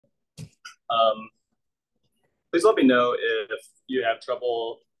Please let me know if you have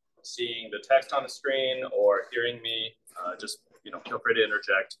trouble seeing the text on the screen or hearing me. Just feel free to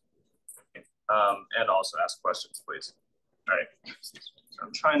interject and also ask questions, please. All right. So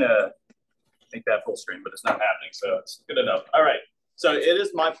I'm trying to make that full screen, but it's not happening, so it's good enough. All right. So it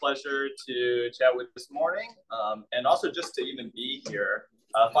is my pleasure to chat with you this morning, and also just to even be here.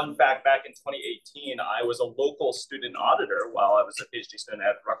 Fun fact, back in 2018, I was a local student auditor while I was a PhD student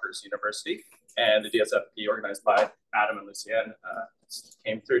at Rutgers University, and the DSFP, organized by Adam and Lucienne,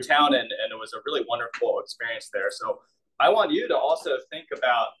 came through town, and it was a really wonderful experience there. So I want you to also think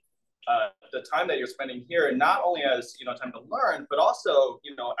about the time that you're spending here, and not only as time to learn, but also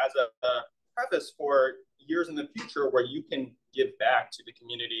as a preface for years in the future where you can give back to the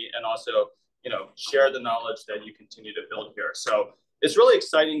community and also share the knowledge that you continue to build here. So it's really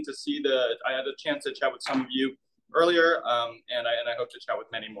exciting to see I had a chance to chat with some of you earlier, and I hope to chat with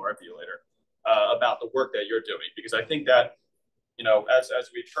many more of you later about the work that you're doing, because I think that as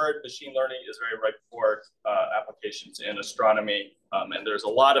we've heard, machine learning is very ripe for applications in astronomy, and there's a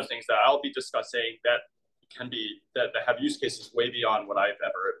lot of things that I'll be discussing that have use cases way beyond what I've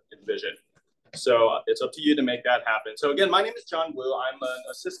ever envisioned. So it's up to you to make that happen. So again, my name is John Wu. I'm an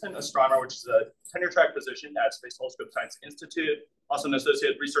assistant astronomer, which is a tenure track position at Space Telescope Science Institute, also an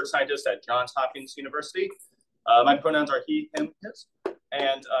associate research scientist at Johns Hopkins University. My pronouns are he, him, his.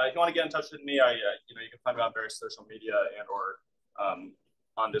 And if you want to get in touch with me, you can find me on various social media and or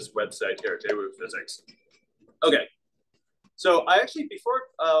on this website here, JWU Physics. Okay, so I actually, before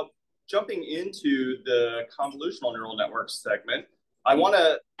jumping into the convolutional neural networks segment, I want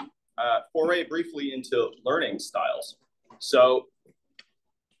to foray briefly into learning styles. So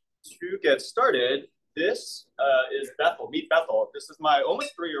to get started, this is Bethel. Meet Bethel. This is my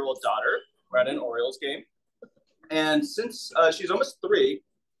almost 3-year-old daughter. We're at an Orioles game. And since she's almost 3,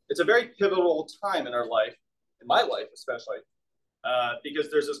 it's a very pivotal time in her life, in my life especially, because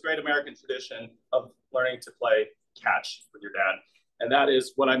there's this great American tradition of learning to play catch with your dad. And that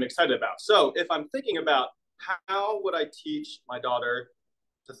is what I'm excited about. So if I'm thinking about how would I teach my daughter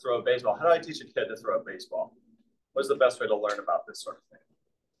to throw a baseball? How do I teach a kid to throw a baseball? What's the best way to learn about this sort of thing?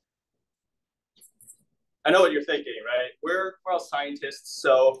 I know what you're thinking, right? We're all scientists,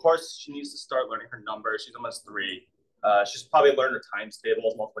 so of course she needs to start learning her numbers. She's almost 3. She's probably learned her times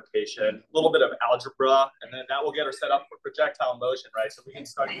tables, multiplication, a little bit of algebra, and then that will get her set up for projectile motion, right? So we can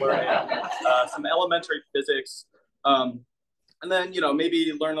start learning some elementary physics, and then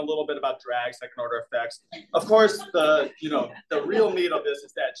maybe learn a little bit about drag, second order effects. Of course, the real meat of this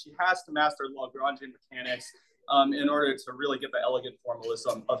is that she has to master Lagrangian mechanics in order to really get the elegant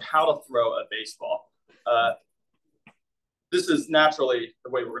formalism of how to throw a baseball. This is naturally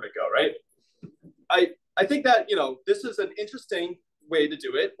the way we're going to go, right? I think that this is an interesting way to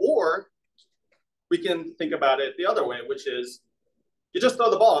do it, or we can think about it the other way, which is you just throw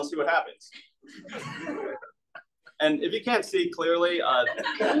the ball and see what happens. And if you can't see clearly,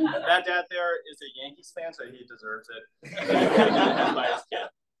 that dad there is a Yankees fan, so he deserves it.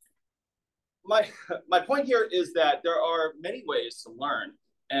 My point here is that there are many ways to learn,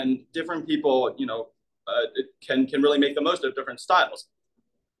 and different people, can really make the most of different styles.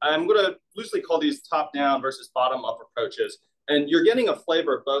 I'm going to loosely call these top-down versus bottom-up approaches, and you're getting a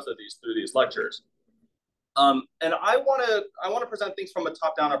flavor of both of these through these lectures. And I want to present things from a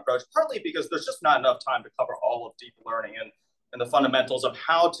top-down approach, partly because there's just not enough time to cover all of deep learning and the fundamentals of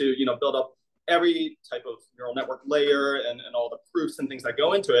how to build up every type of neural network layer and all the proofs and things that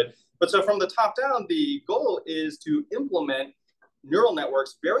go into it. But so from the top down, the goal is to implement neural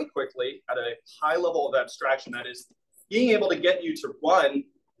networks very quickly at a high level of abstraction, that is being able to get you to run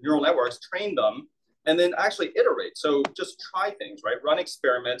neural networks, train them, and then actually iterate. So just try things, right? Run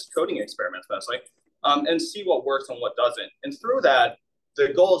experiments, coding experiments mostly, and see what works and what doesn't. And through that,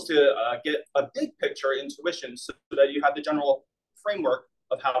 the goal is to get a big picture intuition so that you have the general framework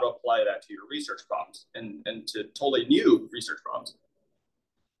of how to apply that to your research problems and to totally new research problems.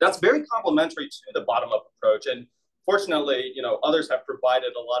 That's very complementary to the bottom-up approach. And fortunately, others have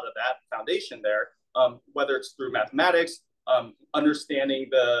provided a lot of that foundation there, whether it's through mathematics, understanding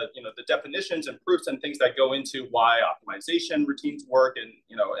the definitions and proofs and things that go into why optimization routines work, and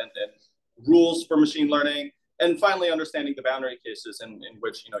rules for machine learning, and finally understanding the boundary cases in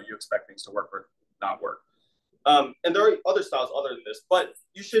which you expect things to work or not work. And there are other styles other than this, but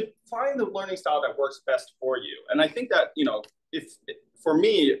you should find the learning style that works best for you. And I think that for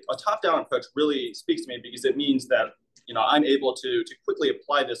me, a top-down approach really speaks to me, because it means that I'm able to quickly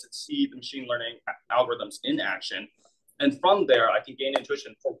apply this and see the machine learning algorithms in action. And from there, I can gain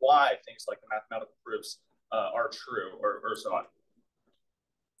intuition for why things like the mathematical proofs are true, or so on.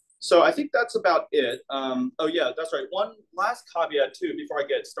 So I think that's about it. Oh yeah, that's right. One last caveat too, before I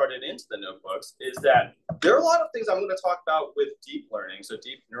get started into the notebooks, is that there are a lot of things I'm going to talk about with deep learning, so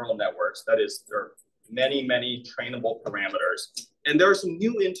deep neural networks. That is, there are many, many trainable parameters. And there are some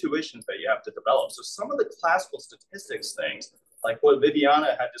new intuitions that you have to develop. So some of the classical statistics things, like what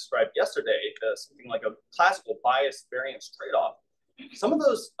Viviana had described yesterday, something like a classical bias variance trade-off, some of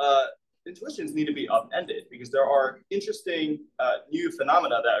those intuitions need to be upended because there are interesting new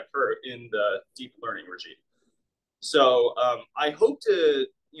phenomena that occur in the deep learning regime. So I hope to,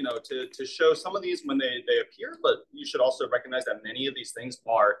 to show some of these when they appear, but you should also recognize that many of these things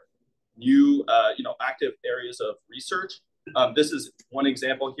are new, active areas of research. This is one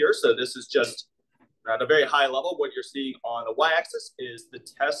example here. So this is just at a very high level. What you're seeing on the y-axis is the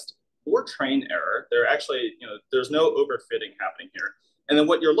test or train error. There actually, there's no overfitting happening here. And then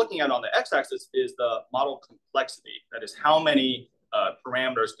what you're looking at on the x-axis is the model complexity. That is how many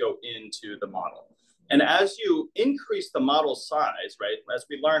parameters go into the model. And as you increase the model size, right, as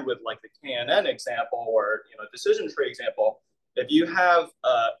we learned with like the KNN example or decision tree example, if you have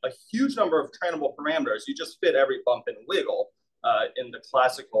a huge number of trainable parameters, you just fit every bump and wiggle in the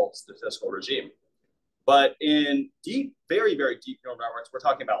classical statistical regime. But in deep, very, very deep neural networks, we're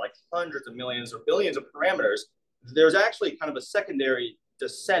talking about like hundreds of millions or billions of parameters. There's actually kind of a secondary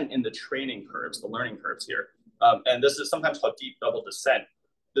descent in the training curves, the learning curves here. And this is sometimes called deep double descent.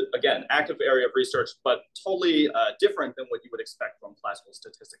 Again, active area of research, but totally different than what you would expect from classical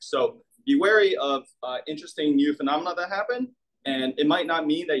statistics. So be wary of interesting new phenomena that happen. And it might not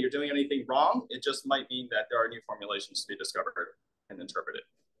mean that you're doing anything wrong. It just might mean that there are new formulations to be discovered and interpreted.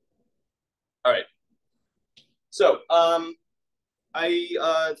 All right. So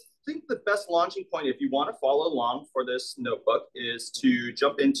I think the best launching point, if you want to follow along for this notebook, is to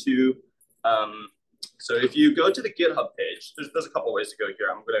jump into, so if you go to the GitHub page, there's a couple ways to go here.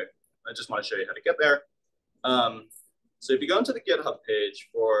 I just want to show you how to get there. So if you go into the GitHub page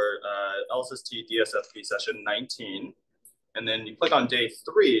for LSST-DSFP session 19, and then you click on day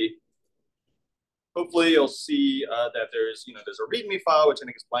 3, hopefully you'll see that there's a README file, which I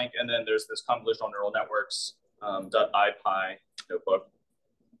think is blank, and then there's this convolutional neural networks .ipy notebook.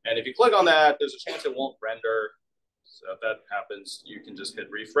 And if you click on that, there's a chance it won't render. So if that happens, you can just hit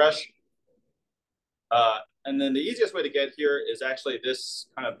refresh. And then the easiest way to get here is actually this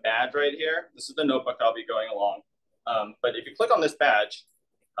kind of badge right here. This is the notebook I'll be going along. But if you click on this badge,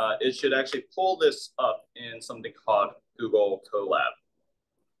 it should actually pull this up in something called Google Colab.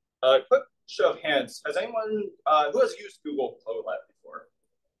 Quick show of hands. Has anyone who has used Google Colab before?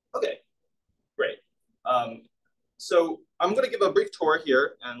 Okay, great. So I'm going to give a brief tour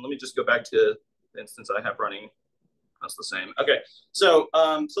here, and let me just go back to the instance I have running. That's the same. Okay, so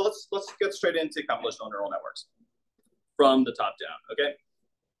let's get straight into convolutional neural networks from the top down.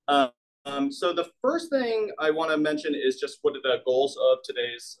 Okay. So the first thing I want to mention is just what the goals of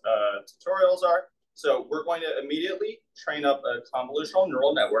today's tutorials are. So we're going to immediately train up a convolutional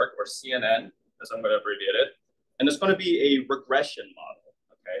neural network, or CNN, as I'm going to abbreviate it, and it's going to be a regression model.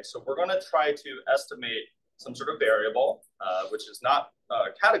 Okay, so we're going to try to estimate some sort of variable, which is not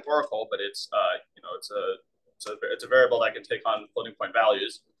categorical, but it's a variable that can take on floating point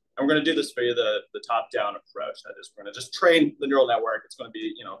values. And we're going to do this via the top-down approach. That is, we're going to just train the neural network. It's going to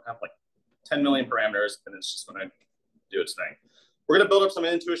be, have like 10 million parameters, and it's just going to do its thing. We're going to build up some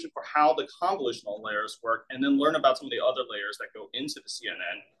intuition for how the convolutional layers work, and then learn about some of the other layers that go into the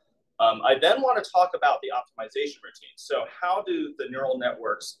CNN. I then want to talk about the optimization routine. So how do the neural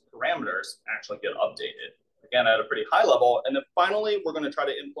network's parameters actually get updated? Again, at a pretty high level. And then finally, we're going to try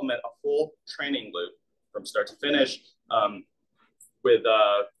to implement a full training loop from start to finish with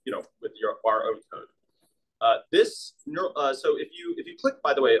our own code. So if you click,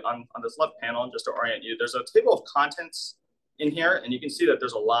 by the way, on this left panel, just to orient you, there's a table of contents in here, and you can see that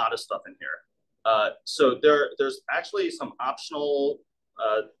there's a lot of stuff in here. So there's actually some optional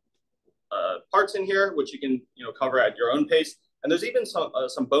parts in here, which you can cover at your own pace. And there's even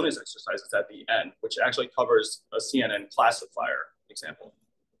some bonus exercises at the end, which actually covers a CNN classifier example.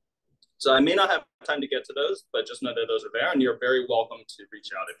 So I may not have time to get to those, but just know that those are there, and you're very welcome to reach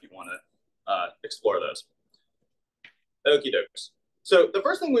out if you want to explore those. Okie dokes. So the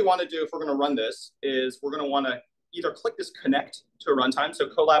first thing we want to do if we're going to run this is we're going to want to either click this connect to a runtime. So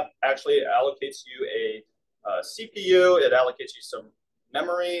Colab actually allocates you a CPU. It allocates you some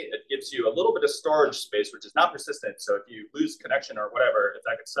memory. It gives you a little bit of storage space, which is not persistent. So if you lose connection or whatever, if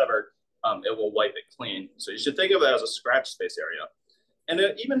that gets severed, it will wipe it clean. So you should think of it as a scratch space area. And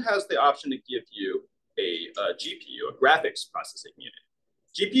it even has the option to give you a GPU, a graphics processing unit.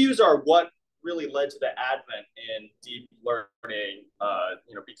 GPUs are what really led to the advent in deep learning,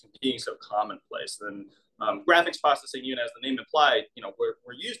 being so commonplace. And graphics processing unit, as the name implied,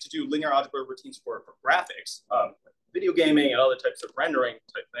 we're used to do linear algebra routines for graphics, video gaming and other types of rendering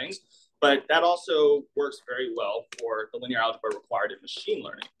type things. But that also works very well for the linear algebra required in machine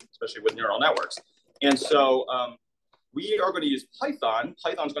learning, especially with neural networks. And so we are going to use Python.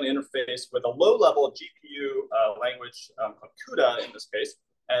 Python's going to interface with a low-level GPU language called CUDA in this case.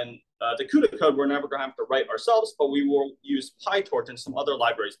 And the CUDA code we're never going to have to write ourselves, but we will use PyTorch and some other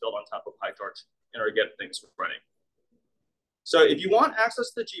libraries built on top of PyTorch in order to get things running. So if you want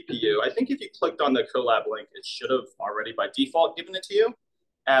access to the GPU, I think if you clicked on the Colab link, it should have already by default given it to you.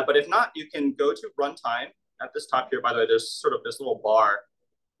 But if not, you can go to runtime at this top here. By the way, there's sort of this little bar,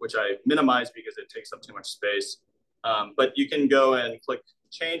 which I minimized because it takes up too much space. But you can go and click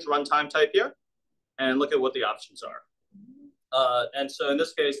change runtime type here and look at what the options are. And so in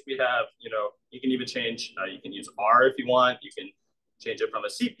this case, we have, you can even change, you can use R if you want. You can change it from a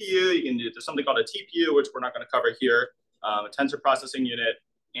CPU. You can do there's something called a TPU, which we're not going to cover here, a tensor processing unit,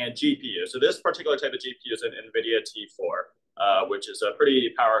 and GPU. So this particular type of GPU is an NVIDIA T4, which is a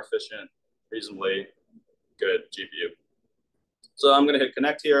pretty power efficient, reasonably good GPU. So I'm going to hit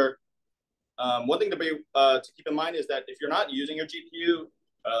connect here. One thing to keep in mind is that if you're not using your GPU,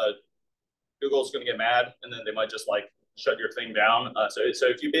 Google's going to get mad, and then they might just shut your thing down. So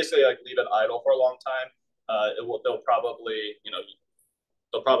if you basically leave it idle for a long time, they'll probably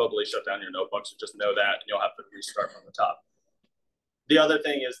shut down your notebook. So just know that, and you'll have to restart from the top. The other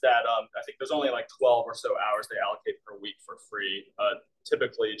thing is that I think there's only 12 or so hours they allocate per week for free.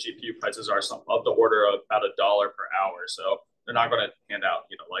 Typically, GPU prices are of the order of about $1 per hour. So they're not going to hand out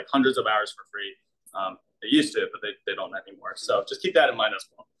hundreds of hours for free. They used to, but they don't anymore. So just keep that in mind as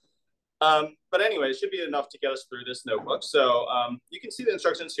well. But anyway, it should be enough to get us through this notebook. So you can see the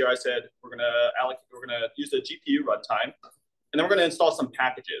instructions here. I said we're going to use the GPU runtime, and then we're going to install some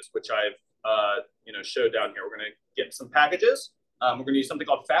packages, which I've showed down here. We're going to get some packages. We're going to use something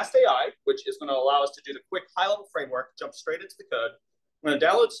called FastAI, which is going to allow us to do the quick high-level framework, jump straight into the code. I'm going to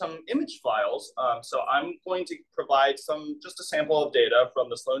download some image files. So I'm going to provide just a sample of data from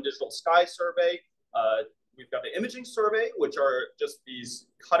the Sloan Digital Sky Survey. We've got the imaging survey, which are just these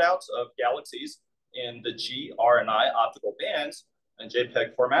cutouts of galaxies in the G, R, and I optical bands in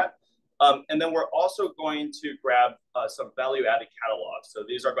JPEG format. And then we're also going to grab some value-added catalogs. So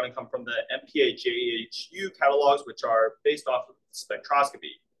these are going to come from the MPA-JHU catalogs, which are based off of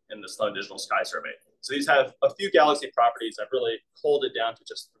spectroscopy in the Sloan Digital Sky Survey. So these have a few galaxy properties. I've really culled it down to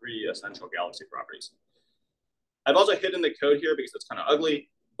just 3 essential galaxy properties. I've also hidden the code here because it's kind of ugly,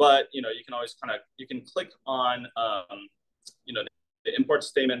 but you can always you can click on the import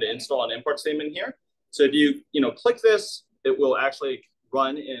statement, the install and import statement here. So if you click this, it will actually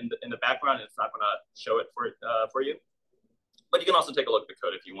run in the background, and it's not going to show it for you. But you can also take a look at the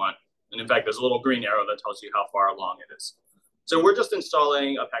code if you want. And in fact, there's a little green arrow that tells you how far along it is. So we're just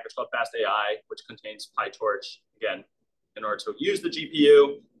installing a package called FastAI, which contains PyTorch, again, in order to use the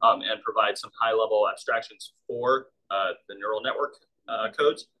GPU and provide some high-level abstractions for the neural network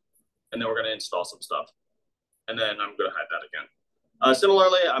codes. And then we're going to install some stuff. And then I'm going to hide that again.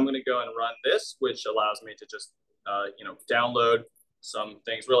 Similarly, I'm going to go and run this, which allows me to just download some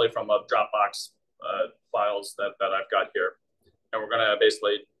things really from a Dropbox files that I've got here. And we're going to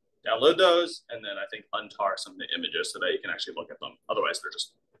basically download those and then I think untar some of the images so that you can actually look at them. Otherwise, they're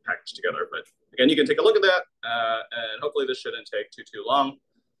just packaged together. But again, you can take a look at that and hopefully this shouldn't take too long.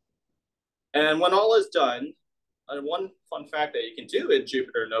 And when all is done, one fun fact that you can do in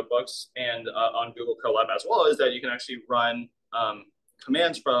Jupyter Notebooks and on Google Colab as well is that you can actually run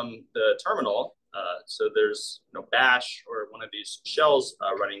commands from the terminal. So there's bash or one of these shells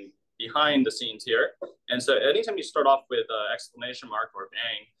running behind the scenes here. And so anytime you start off with exclamation mark or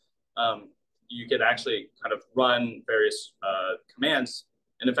bang, you can actually kind of run various commands.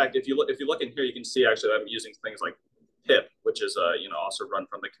 And in fact, if you look in here, you can see actually I'm using things like pip, which is also run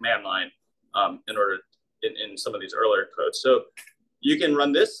from the command line in order in some of these earlier codes. So you can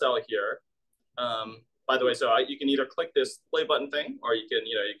run this cell here. By the way, so you can either click this play button thing, or you can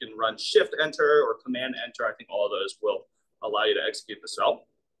run Shift Enter or Command Enter. I think all of those will allow you to execute the cell.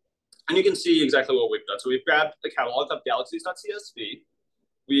 And you can see exactly what we've done. So we've grabbed the catalog of galaxies.csv.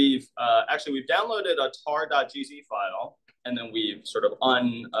 We've downloaded a tar.gz file, and then we've sort of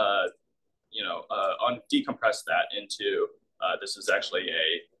decompressed that into this is actually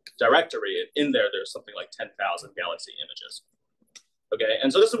a directory. And in there's something like 10,000 galaxy images. Okay,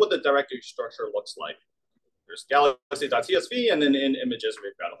 and so this is what the directory structure looks like. There's galaxy.csv, and then in images,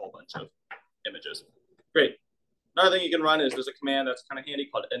 we've got a whole bunch of images. Great. Another thing you can run is there's a command that's kind of handy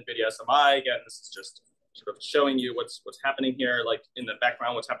called NVIDIA SMI. Again, this is just sort of showing you what's happening here, like in the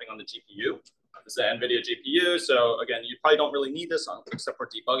background, what's happening on the GPU. This is an NVIDIA GPU. So again, you probably don't really need this except for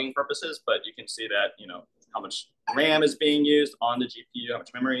debugging purposes, but you can see that, how much RAM is being used on the GPU, how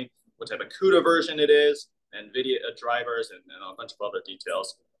much memory, what type of CUDA version it is, NVIDIA drivers, and a bunch of other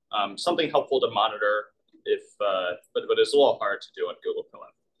details. Something helpful to monitor but it's a little hard to do on Google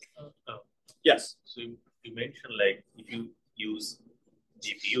Colab. Yes. So you mentioned like if you use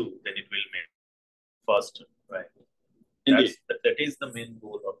GPU, then it will make faster, right? Indeed. That is the main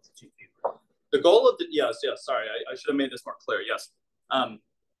goal of the GPU. The goal of yes, sorry, I should have made this more clear, yes.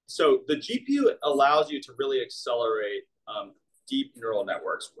 So the GPU allows you to really accelerate deep neural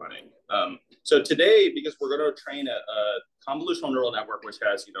networks running. So today, because we're going to train a convolutional neural network, which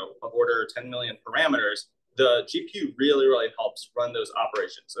has, of order 10 million parameters, the GPU really, really helps run those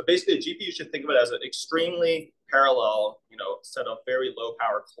operations. So basically, the GPU should think of it as an extremely parallel, set of very low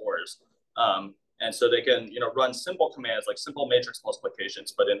power cores. And so they can, run simple commands like simple matrix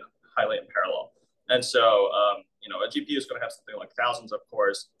multiplications, but highly in parallel. And so, a GPU is going to have something like thousands of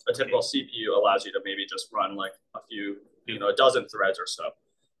cores. A typical CPU allows you to maybe just run like a few, a dozen threads or so.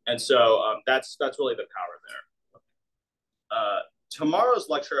 And so that's really the power there. Tomorrow's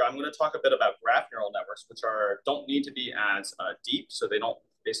lecture, I'm going to talk a bit about graph neural networks, which don't need to be as deep. So they don't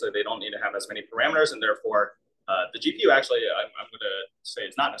need to have as many parameters, and therefore the GPU actually, I'm going to say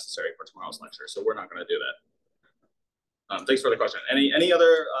it's not necessary for tomorrow's lecture. So we're not going to do that. Thanks for the question. Any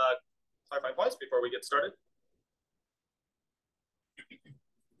other clarifying points before we get started?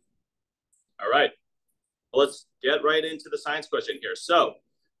 All right. Well, let's get right into the science question here. So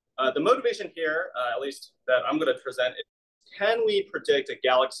the motivation here, at least that I'm going to present, is can we predict a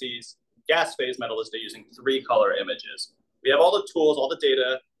galaxy's gas phase metallicity using 3-color images? We have all the tools, all the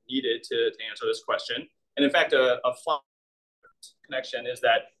data needed to answer this question. And in fact, a fun connection is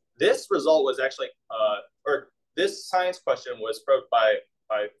that this result was actually, or this science question was probed by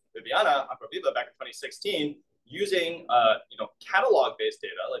Viviana Acquaviva back in 2016 using, catalog-based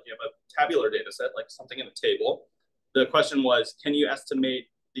data, like you have a tabular data set, like something in a table. The question was, can you estimate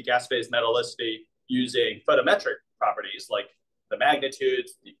the gas phase metallicity using photometric properties like the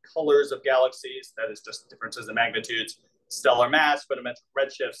magnitudes, the colors of galaxies, that is just differences in magnitudes, stellar mass, photometric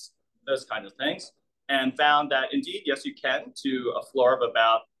redshifts, those kinds of things, and found that indeed, yes, you can, to a floor of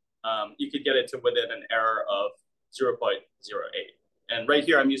about, you could get it to within an error of 0.08. And right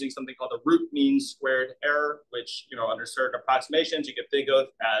here, I'm using something called the root mean squared error, which, under certain approximations, you could think of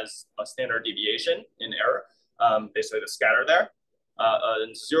as a standard deviation in error, basically the scatter there.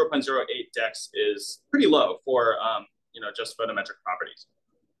 And 0.08 dex is pretty low for, just photometric properties.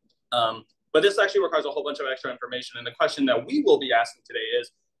 But this actually requires a whole bunch of extra information. And the question that we will be asking today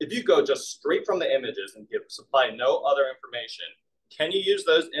is, if you go just straight from the images and supply no other information, can you use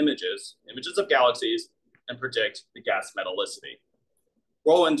those images of galaxies, and predict the gas metallicity?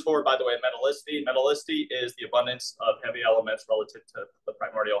 Roland toward, by the way, metallicity. Metallicity is the abundance of heavy elements relative to the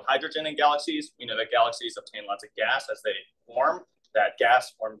primordial hydrogen in galaxies. We know that galaxies obtain lots of gas as they form. That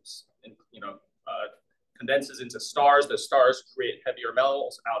gas forms, condenses into stars. The stars create heavier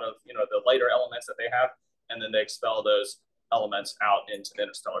metals out of, the lighter elements that they have, and then they expel those elements out into the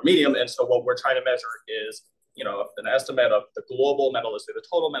interstellar medium. And so what we're trying to measure is, an estimate of the global metallicity, the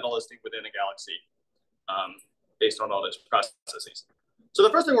total metallicity within a galaxy, based on all those processes. So the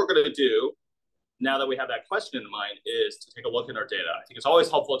first thing we're going to do, now that we have that question in mind, is to take a look at our data. I think it's always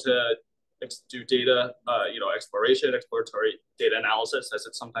helpful to do data, exploratory data analysis, as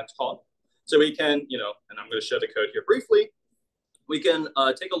it's sometimes called. So we can, and I'm going to show the code here briefly. We can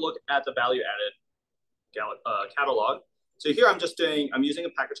take a look at the value-added catalog. So here I'm using a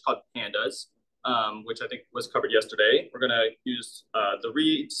package called Pandas, which I think was covered yesterday. We're going to use the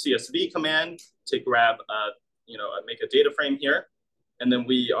read CSV command to grab, make a data frame here. And then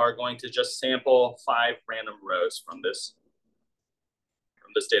we are going to just sample 5 random rows from this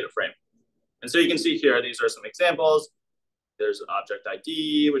data frame. And so you can see here, these are some examples. There's object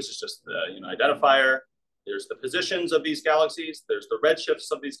ID, which is just the identifier. There's the positions of these galaxies. There's the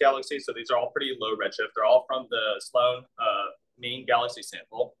redshifts of these galaxies. So these are all pretty low redshift. They're all from the Sloan main galaxy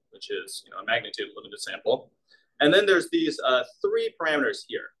sample, which is a magnitude limited sample. And then there's these 3 parameters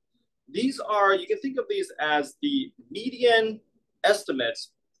here. These are, you can think of these as the median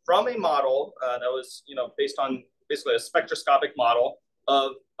estimates from a model that was, based on basically a spectroscopic model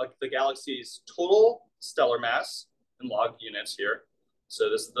of the galaxy's total stellar mass in log units here. So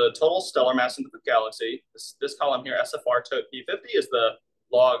this is the total stellar mass in the galaxy. This column here, SFR to P50, is the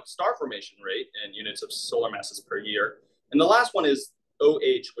log star formation rate in units of solar masses per year. And the last one is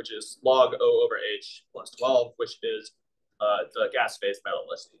OH, which is log O over H plus 12, which is the gas phase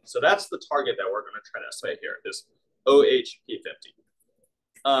metallicity. So that's the target that we're going to try to estimate here, this OH-P50.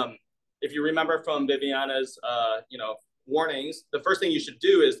 If you remember from Viviana's, warnings, the first thing you should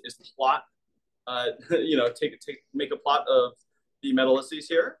do is plot, make a plot of the metallicities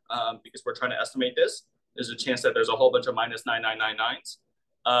here, because we're trying to estimate this. There's a chance that there's a whole bunch of minus 9999s.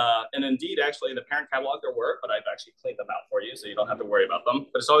 And indeed, actually, in the parent catalog there were, but I've actually cleaned them out for you, so you don't have to worry about them.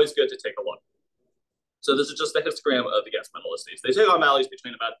 But it's always good to take a look. So this is just a histogram of the gas metallicities. They take on values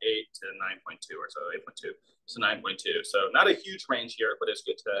between about 8 to 9.2 or so, 8.2 to 9.2. So not a huge range here, but it's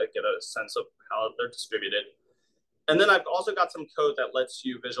good to get a sense of how they're distributed. And then I've also got some code that lets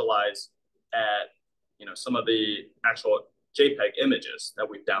you visualize at, some of the actual JPEG images that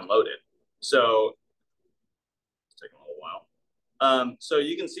we've downloaded. So it's taking a little while. So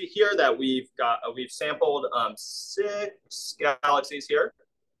you can see here that we've sampled 6 galaxies here.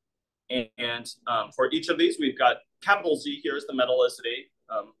 And for each of these, we've got capital Z here is the metallicity.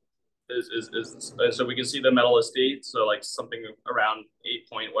 So we can see the metallicity, so like something around 8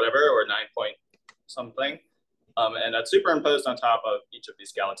 point whatever or 9 point something. And that's superimposed on top of each of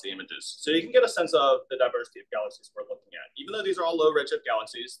these galaxy images. So you can get a sense of the diversity of galaxies we're looking at. Even though these are all low redshift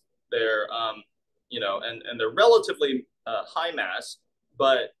galaxies, they're, and they're relatively high mass,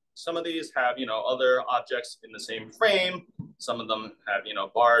 but some of these have, other objects in the same frame. Some of them have,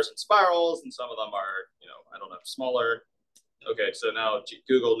 bars and spirals, and some of them are, smaller. Okay, so now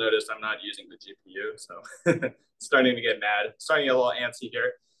Google noticed I'm not using the GPU, so starting to get mad, starting to get a little antsy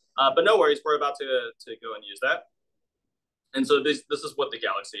here. But no worries, we're about to go and use that. And so this is what the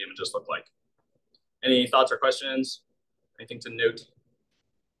galaxy images look like. Any thoughts or questions? Anything to note?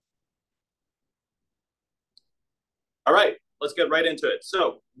 All right, let's get right into it.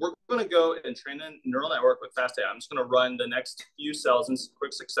 So we're going to go and train a neural network with FastAI. I'm just going to run the next few cells in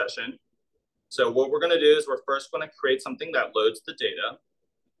quick succession. So what we're going to do is we're first going to create something that loads the data.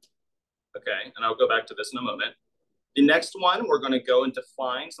 Okay, and I'll go back to this in a moment. The next one, we're going to go and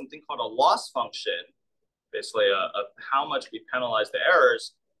define something called a loss function, basically how much we penalize the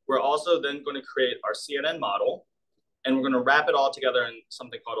errors. We're also then going to create our CNN model, and we're going to wrap it all together in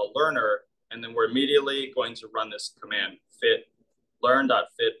something called a learner. And then we're immediately going to run this command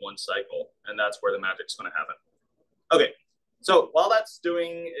learn.fit one cycle. And that's where the magic's going to happen. Okay, so while that's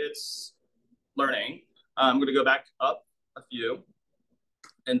doing its learning, I'm going to go back up a few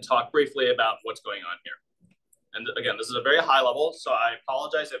and talk briefly about what's going on here. And again, this is a very high level, so I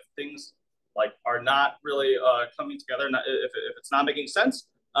apologize if things are not really coming together, if it's not making sense.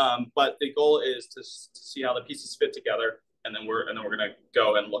 But the goal is to see how the pieces fit together. And then we're going to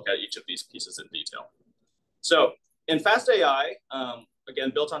go and look at each of these pieces in detail. So in FastAI,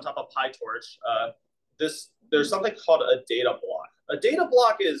 again, built on top of PyTorch, there's something called a data block. A data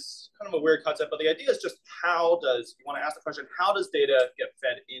block is kind of a weird concept, but the idea is just you want to ask the question, how does data get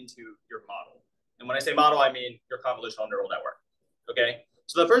fed into your model? And when I say model, I mean your convolutional neural network. Okay.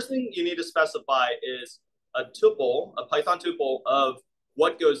 So the first thing you need to specify is a tuple, a Python tuple of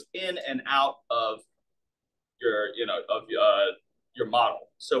what goes in and out of your model.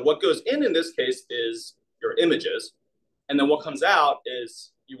 So what goes in this case is your images, and then what comes out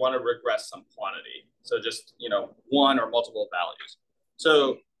is you want to regress some quantity. So just one or multiple values.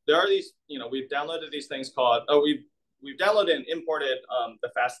 So there are these, we've downloaded these things called we've downloaded and imported the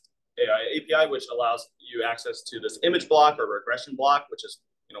FastAI API, which allows you access to this image block or regression block, which is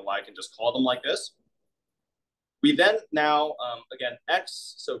why I can just call them like this. We then now, again,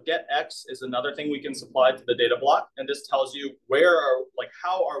 X, so get X is another thing we can supply to the data block. And this tells you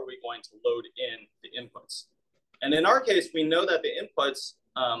how are we going to load in the inputs? And in our case, we know that the inputs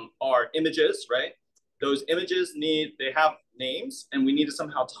are images, right? Those images they have names, and we need to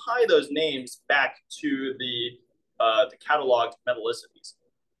somehow tie those names back to the cataloged metallicities.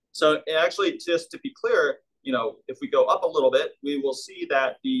 So actually, just to be clear, if we go up a little bit, we will see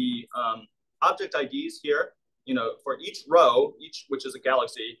that the object IDs here, for each row, which is a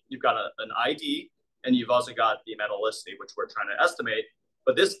galaxy, you've got an ID, and you've also got the metallicity, which we're trying to estimate.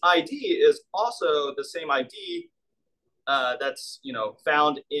 But this ID is also the same ID that's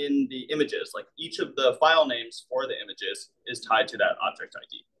found in the images. Like each of the file names for the images is tied to that object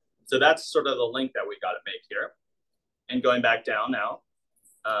ID. So that's sort of the link that we got to make here. And going back down now.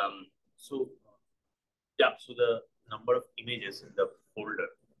 So the number of images in the folder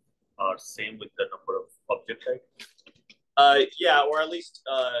are same with the number of object types? Yeah, or at least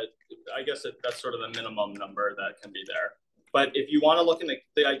I guess that's sort of the minimum number that can be there. But if you want to look in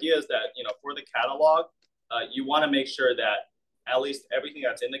the idea is that for the catalog, you want to make sure that at least everything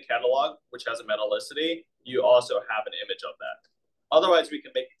that's in the catalog, which has a metallicity, you also have an image of that. Otherwise, we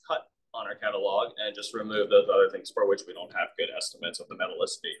can make a cut on our catalog and just remove those other things for which we don't have good estimates of the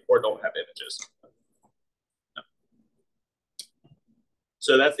metallicity or don't have images.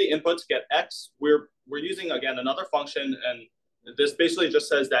 So that's the input to get X. We're using, again, another function, and this basically just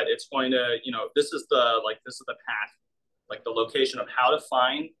says that it's going to, this is the path, like the location of how to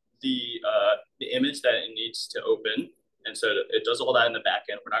find the image that it needs to open. And so it does all that in the back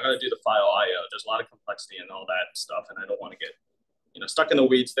end. We're not going to do the file IO. There's a lot of complexity and all that stuff, and I don't want to get stuck in the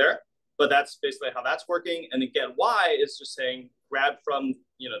weeds there. But that's basically how that's working. And again, Y is just saying grab from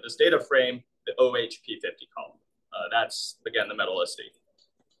this data frame the OHP50 column. That's again the metallicity.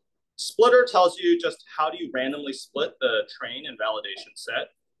 Splitter tells you just how do you randomly split the train and validation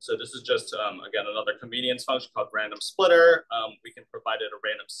set. So this is just again another convenience function called random splitter. We can provide it a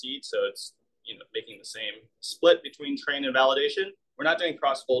random seed, so it's making the same split between train and validation. We're not doing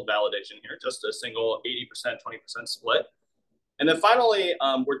cross-fold validation here, just a single 80%, 20% split. And then finally,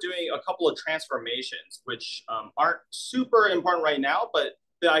 we're doing a couple of transformations, which aren't super important right now, but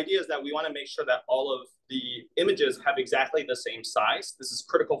the idea is that we want to make sure that all of the images have exactly the same size. This is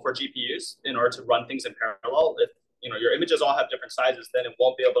critical for GPUs in order to run things in parallel. If your images all have different sizes, then it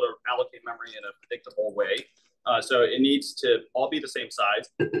won't be able to allocate memory in a predictable way. So it needs to all be the same size.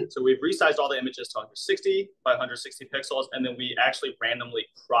 So we've resized all the images to 160 by 160 pixels, and then we actually randomly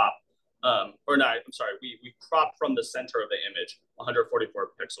crop, we crop from the center of the image 144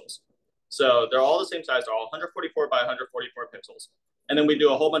 pixels. So they're all the same size. They're all 144 by 144 pixels. And then we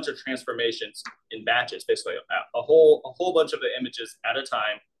do a whole bunch of transformations in batches, basically a whole bunch of the images at a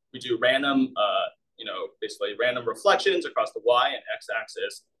time. We do random, basically random reflections across the Y and X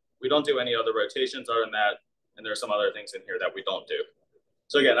axis. We don't do any other rotations other than that. And there are some other things in here that we don't do.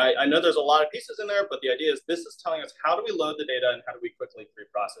 So again, I know there's a lot of pieces in there, but the idea is this is telling us how do we load the data and how do we quickly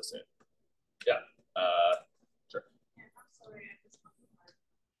pre-process it. Yeah, sure. Yeah, I'm sorry, I just want to clarify.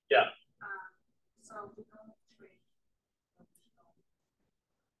 Yeah. So we don't train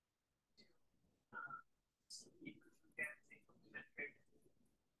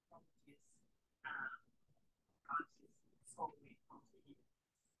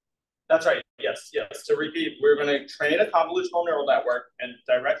That's right. Yes. To repeat, we're going to train a convolutional neural network, and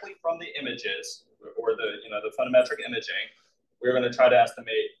directly from the images or the photometric imaging, we're going to try to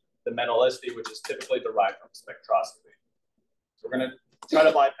estimate the metallicity, which is typically derived from spectroscopy. So we're going to try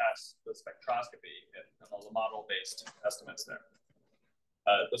to bypass the spectroscopy and all the model-based estimates there.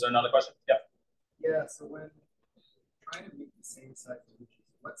 Was there another question? Yeah. Yeah. So when trying to meet the same size images,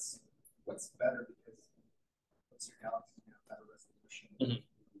 what's better because what's your galaxy have better resolution? Mm-hmm.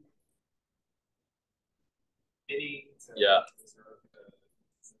 Yeah.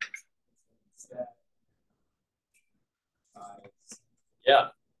 Yeah.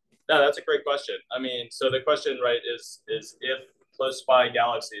 No, that's a great question. I mean, so the question, right, is if close by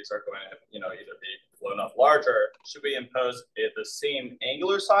galaxies are going to, either be blown up larger, should we impose the same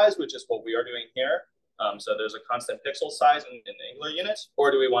angular size, which is what we are doing here? So there's a constant pixel size in angular units,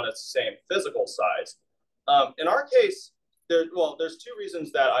 or do we want the same physical size? In our case, there's two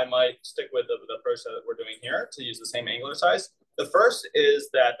reasons that I might stick with the approach that we're doing here to use the same angular size. The first is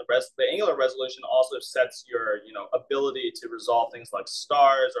that the angular resolution also sets your ability to resolve things like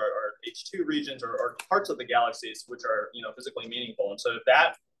stars or H2 regions or parts of the galaxies which are physically meaningful. And so if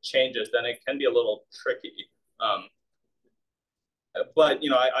that changes, then it can be a little tricky. But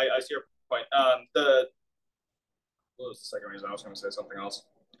I see your point. What was the second reason? I was going to say something else.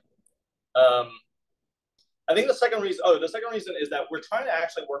 I think the second reason is that we're trying to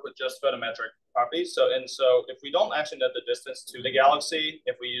actually work with just photometric properties. So if we don't actually know the distance to the galaxy,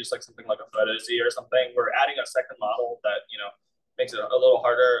 if we use something like a photo Z or something, we're adding a second model that makes it a little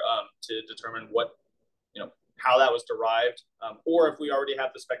harder to determine how that was derived. Or if we already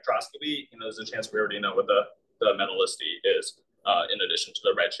have the spectroscopy, there's a chance we already know what the metallicity is in addition to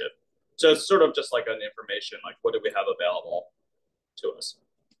the redshift. So it's sort of just like an information, like what do we have available to us.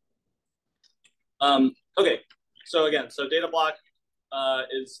 Okay, so again, data block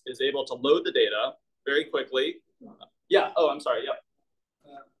is able to load the data very quickly. Yeah. Oh, I'm sorry. Yep.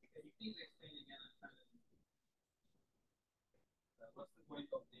 Can you please explain again? What's the point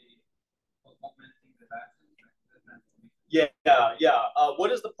of augmenting the batches? Yeah.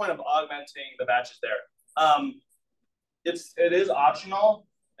 What is the point of augmenting the batches there? It is optional,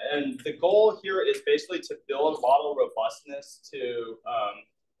 and the goal here is basically to build model robustness to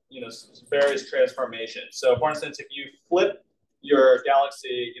various transformations. So for instance, if you flip your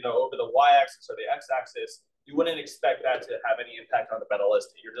galaxy, over the y-axis or the x-axis, you wouldn't expect that to have any impact on the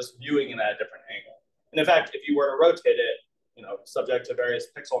metallicity. You're just viewing it at a different angle. And in fact, if you were to rotate it, subject to various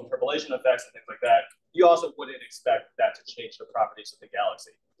pixel interpolation effects and things like that, you also wouldn't expect that to change the properties of the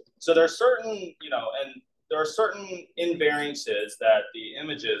galaxy. So there are certain, and there are certain invariances that the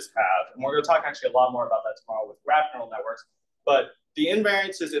images have, and we're going to talk actually a lot more about that tomorrow with graph neural networks. But the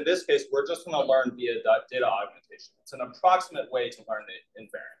invariances in this case, we're just going to learn via data augmentation. It's an approximate way to learn the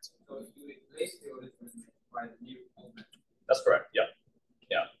invariance. So you replace the original by the new element. That's correct. Yeah.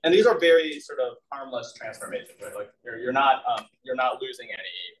 Yeah, and these are very sort of harmless transformations, right? Like you're not losing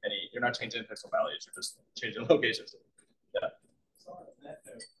any, you're not changing pixel values, you're just changing locations. Yeah.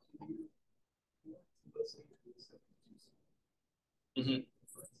 Mm-hmm.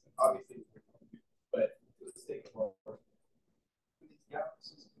 Obviously, but let's take a look. These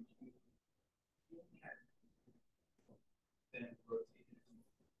galaxies then rotate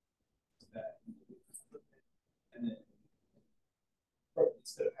that, and then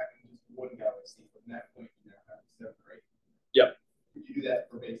instead of having just one galaxy, from that point you now have 7 or 8. Yep. Could you do that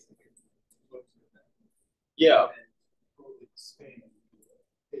for basically yeah. And totally expand the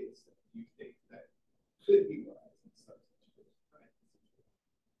space that you think that could be wise in such a right?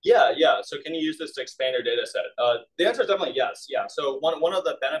 Yeah. So can you use this to expand your data set? The answer is definitely yes. Yeah. So one of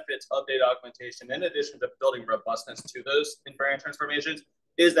the benefits of data augmentation, in addition to building robustness to those invariant transformations,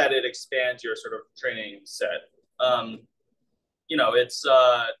 is that it expands your sort of training set.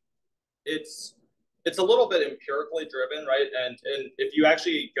 It's a little bit empirically driven, right? And if you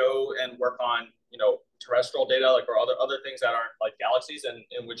actually go and work on, terrestrial data, like, or other things that aren't like galaxies and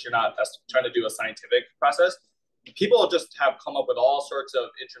in which you're not trying to do a scientific process, people just have come up with all sorts of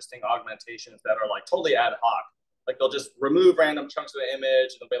interesting augmentations that are like totally ad hoc. Like they'll just remove random chunks of the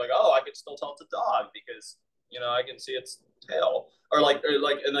image and they'll be like, oh, I can still tell it's a dog because, I can see its tail, or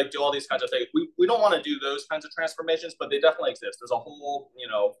do all these kinds of things. We don't want to do those kinds of transformations, but they definitely exist. There's a whole,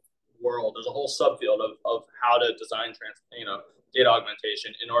 world. There's a whole subfield of how to design data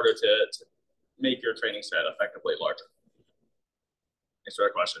augmentation in order to make your training set effectively larger. Thanks for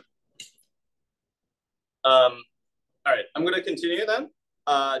that question. All right, I'm going to continue then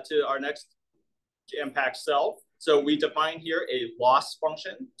to our next jam-packed cell. So we define here a loss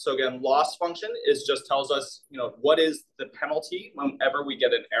function. So again, loss function just tells us, what is the penalty whenever we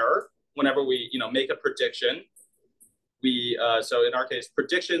get an error, whenever we, make a prediction. So in our case,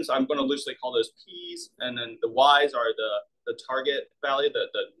 predictions, I'm going to loosely call those P's, and then the Y's are the target value, the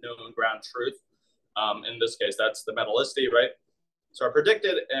known ground truth. In this case, that's the metallicity, right? So our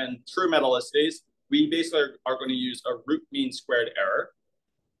predicted and true metallicities, we basically are going to use a root mean squared error.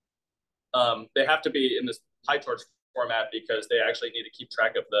 They have to be in this PyTorch format because they actually need to keep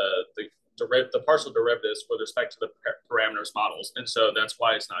track of the partial derivatives with respect to the parameters models. And so that's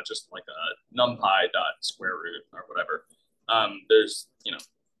why it's not just like a numpy dot square root or whatever.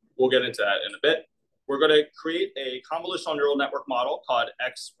 We'll get into that in a bit. We're going to create a convolutional neural network model called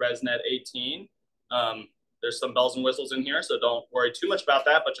XResNet18. There's some bells and whistles in here, so don't worry too much about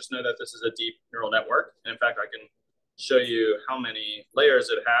that, but just know that this is a deep neural network. And in fact, I can show you how many layers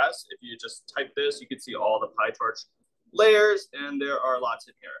it has. If you just type this, you can see all the PyTorch layers, and there are lots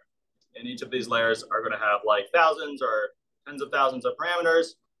in here. And each of these layers are going to have like thousands or tens of thousands of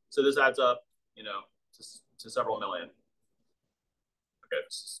parameters. So this adds up, to several million. Okay,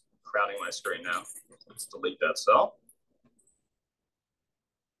 this is crowding my screen now. Let's delete that cell.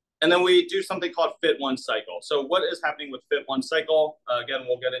 And then we do something called fit1 cycle. So what is happening with fit1 cycle? Again,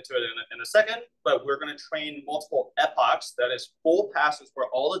 we'll get into it in a second, but we're going to train multiple epochs, that is full passes where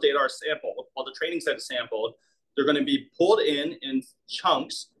all the data are sampled, while the training set is sampled. They're going to be pulled in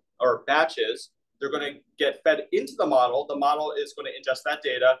chunks or batches. They're going to get fed into the model. The model is going to ingest that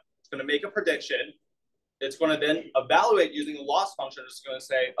data. It's going to make a prediction. It's going to then evaluate using the loss function. It's going to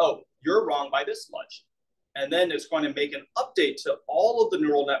say, oh, you're wrong by this much. And then it's going to make an update to all of the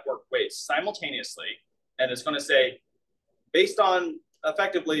neural network weights simultaneously. And it's going to say, based on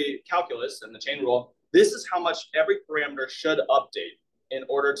effectively calculus and the chain rule, this is how much every parameter should update in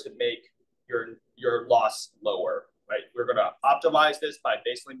order to make your loss lower, right? We're going to optimize this by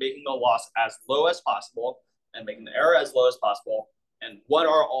basically making the loss as low as possible and making the error as low as possible. And what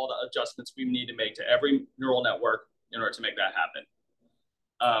are all the adjustments we need to make to every neural network in order to make that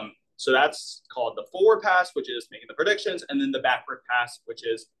happen? So that's called the forward pass, which is making the predictions, and then the backward pass, which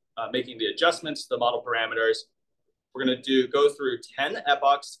is making the adjustments to the model parameters. We're going to go through 10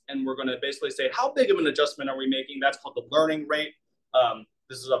 epochs, and we're going to basically say, how big of an adjustment are we making? That's called the learning rate.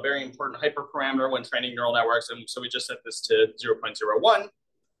 This is a very important hyperparameter when training neural networks, and so we just set this to 0.01,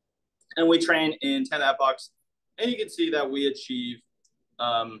 and we train in 10 epochs, and you can see that we achieve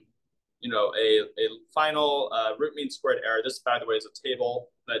a final root mean squared error. This, by the way, is a table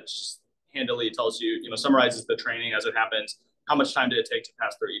that just handily tells you, summarizes the training as it happens. how much time did it take to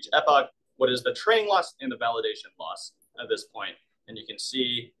pass through each epoch, what is the training loss and the validation loss at this point. And you can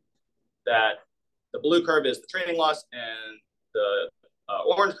see that the blue curve is the training loss and the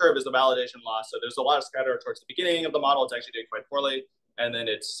orange curve is the validation loss. So there's a lot of scatter towards the beginning of the model. It's actually doing quite poorly. And then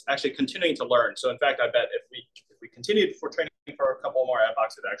it's actually continuing to learn. So in fact, I bet if we continued for training for a couple more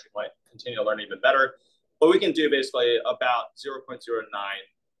epochs, it actually might continue to learn even better. But we can do basically about 0.09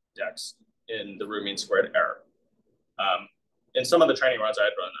 dex in the root mean squared error. In some of the training runs I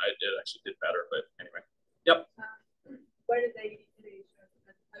had run, it actually did better. But anyway, yep. What are the iterations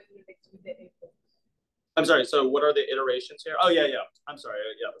and how you mix with the inputs? I'm sorry. So what are the iterations here? Oh, yeah. I'm sorry.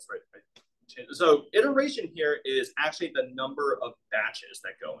 Yeah, that's right. So iteration here is actually the number of batches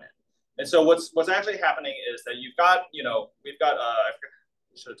that go in. And so what's actually happening is that you've got, we've got, I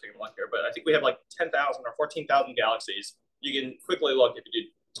should have taken a look here, but I think we have like 10,000 or 14,000 galaxies. You can quickly look if you do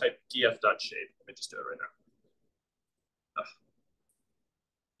type df.shape. Let me just do it right now.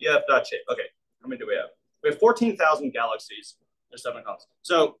 df.shape. Okay, how many do we have? We have 14,000 galaxies. There's 7 columns.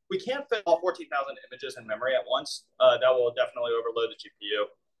 So we can't fit all 14,000 images in memory at once. That will definitely overload the GPU.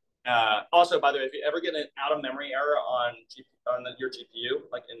 Also, by the way, if you ever get an out-of-memory error on your GPU,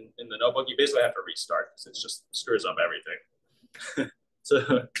 like in the notebook, you basically have to restart because it just screws up everything.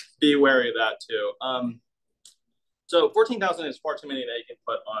 So be wary of that too. So 14,000 is far too many that you can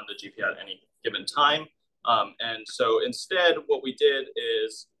put on the GPU at any given time. And so instead, what we did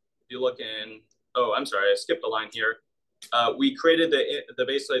is, if you look in, oh, I'm sorry, I skipped a line here. We created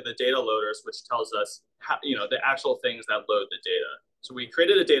basically the data loaders, which tells us how, the actual things that load the data. So we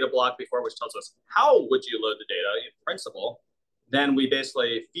created a data block before, which tells us how would you load the data in principle. Then we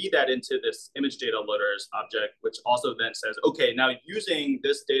basically feed that into this image data loaders object, which also then says, okay, now using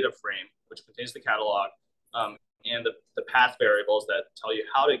this data frame, which contains the catalog and the path variables that tell you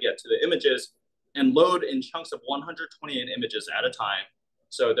how to get to the images, and load in chunks of 128 images at a time.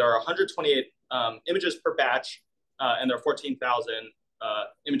 So there are 128 images per batch, and there are 14,000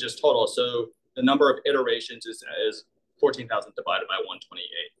 images total. So the number of iterations is 14,000 divided by 128.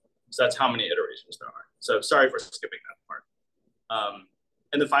 So that's how many iterations there are. So sorry for skipping that part.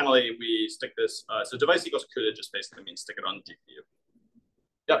 And then finally, we stick this. So device equals CUDA just basically means stick it on the GPU.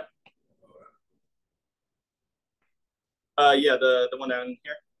 Yep. Yeah, the one down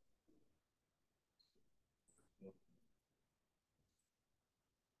here.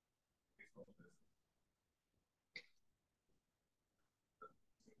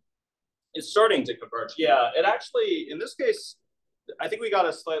 It's starting to converge. Yeah, it actually, in this case, I think we got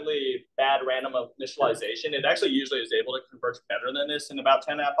a slightly bad random initialization. It actually usually is able to converge better than this in about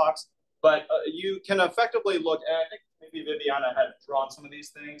 10 epochs. But you can effectively look at, I think maybe Viviana had drawn some of these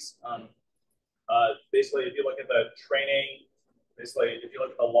things. Basically, if you look at the training, basically, if you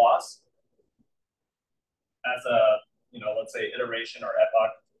look at the loss as a, let's say iteration or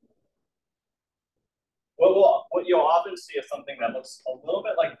epoch, what you'll often see is something that looks a little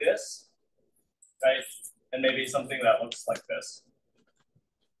bit like this, right? And maybe something that looks like this.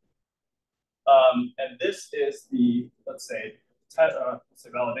 And this is the, let's say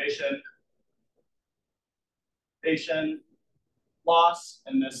validation loss,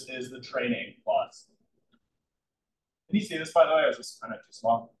 and this is the training loss. Can you see this, by the way, or is this kind of too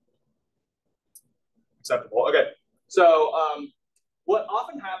small? Acceptable. Okay. So what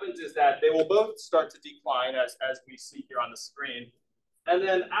often happens is that they will both start to decline as we see here on the screen. And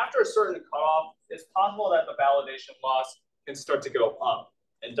then after a certain cutoff, it's possible that the validation loss can start to go up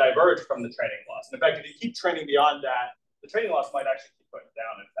and diverge from the training loss. And in fact, if you keep training beyond that, the training loss might actually keep going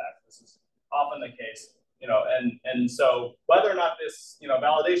down. In fact, this is often the case, and so whether or not this,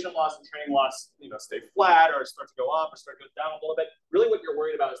 validation loss and training loss, stay flat or start to go up or start to go down a little bit, really what you're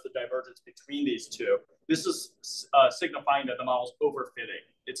worried about is the divergence between these two. This is signifying that the model's overfitting.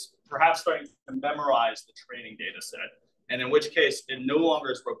 It's perhaps starting to memorize the training data set, and in which case it no longer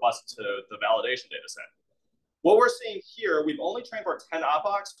is robust to the validation data set. What we're seeing here, we've only trained for 10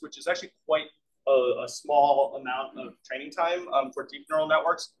 epochs, which is actually quite a small amount of training time for deep neural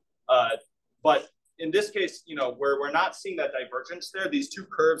networks. But in this case, we're not seeing that divergence there. These two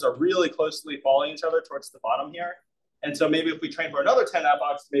curves are really closely following each other towards the bottom here. And so maybe if we train for another 10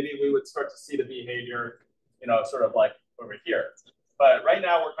 epochs, maybe we would start to see the behavior, sort of like over here. But right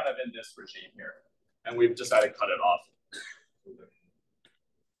now we're kind of in this regime here, and we've decided to cut it off.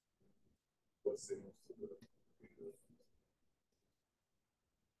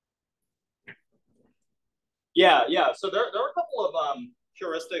 Yeah. So there are a couple of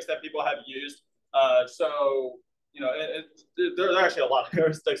heuristics that people have used. There are actually a lot of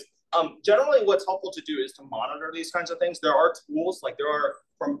heuristics. Generally, what's helpful to do is to monitor these kinds of things. There are tools, like there are,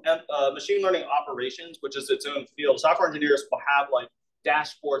 machine learning operations, which is its own field. Software engineers will have like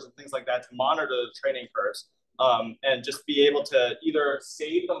dashboards and things like that to monitor the training curves, and just be able to either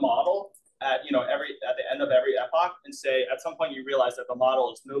save the model at at the end of every epoch and say at some point you realize that the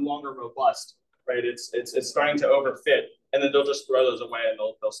model is no longer robust, right? It's starting to overfit, and then they'll just throw those away and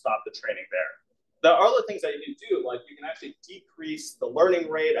they'll stop the training there. There are other things that you can do, like you can actually decrease the learning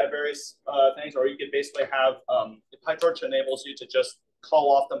rate at various things, or you can basically have PyTorch enables you to just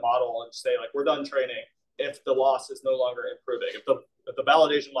call off the model and say like we're done training if the loss is no longer improving. If the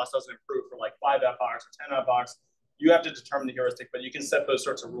validation loss doesn't improve for like 5 epochs or 10 epochs, you have to determine the heuristic, but you can set those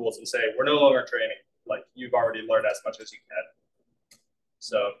sorts of rules and say we're no longer training. Like you've already learned as much as you can.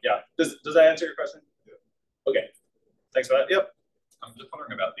 So yeah, does that answer your question? Yeah. Okay, thanks for that. Yep. I'm just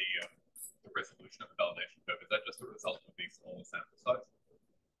wondering about the resolution of the validation curve. Is that just a result of these small sample size?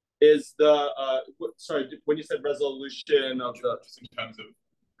 Is the sorry, when you said resolution of the, just in terms of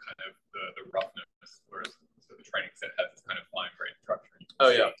kind of the roughness, whereas so the training set has this kind of fine grained structure. Oh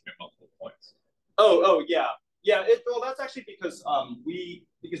yeah. Multiple points. Oh yeah. Yeah, well, that's actually because we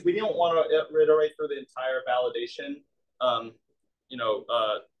didn't want to iterate through the entire validation,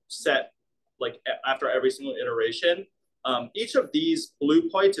 set like after every single iteration. Each of these blue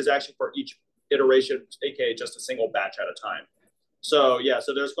points is actually for each iteration, aka just a single batch at a time. So yeah,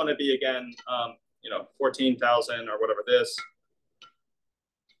 so there's going to be again, 14,000 or whatever this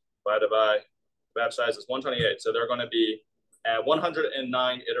divided by batch size is 128. So they're going to be at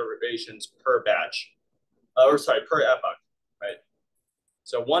 109 iterations per batch. Per epoch, right?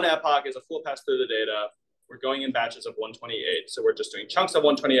 So one epoch is a full pass through the data. We're going in batches of 128. So we're just doing chunks of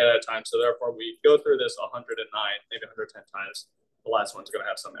 128 at a time. So therefore we go through this 109, maybe 110 times. The last one's going to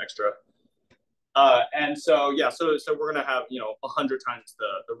have some extra. And so, yeah, so we're going to have, 100 times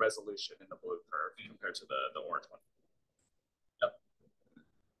the resolution in the blue curve compared to the orange one. Yep.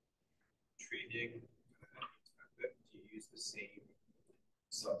 Training, do you use the same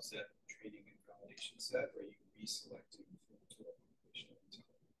subset training and validation set, or are you reselecting from the total population every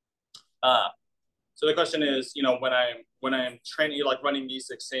time? So the question is, when I'm training, like running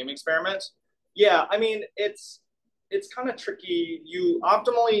these same experiments, yeah, I mean, it's kind of tricky. You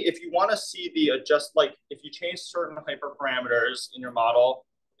optimally, if you want to see if you change certain hyperparameters in your model,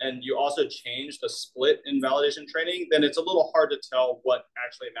 and you also change the split in validation training, then it's a little hard to tell what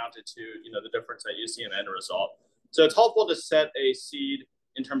actually amounted to, the difference that you see in the end result. So it's helpful to set a seed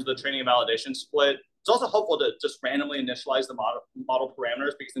in terms of the training and validation split. It's also helpful to just randomly initialize the model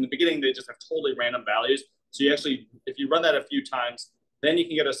parameters, because in the beginning, they just have totally random values. So you actually, if you run that a few times, then you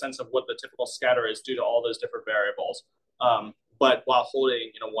can get a sense of what the typical scatter is due to all those different variables. But while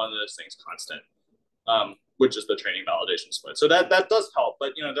holding, one of those things constant, which is the training validation split. So that does help,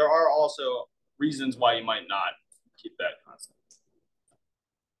 but there are also reasons why you might not keep that constant.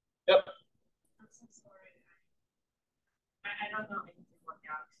 Yep. I'm so sorry. I don't know anything about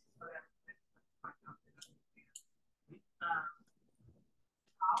galaxies, but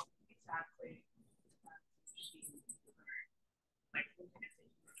how exactly she learn, like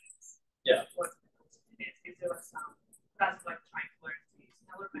yeah. What is there like some that's like trying to learn these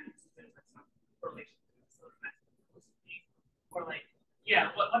elements? Is there like some correlation to this element, or like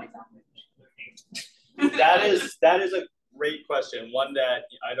what exactly is she learning? That is a great question, one that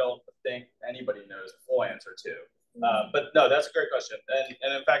I don't think anybody knows the full answer to. But no, that's a great question,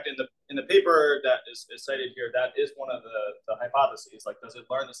 and in fact, in the paper that is cited here, that is one of the hypotheses. Like, does it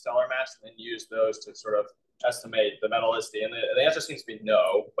learn the stellar mass and then use those to sort of estimate the metallicity? And the answer seems to be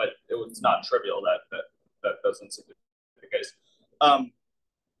no, but it's not trivial that doesn't seem to be the case.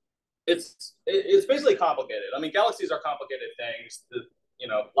 It's basically complicated. I mean, galaxies are complicated things.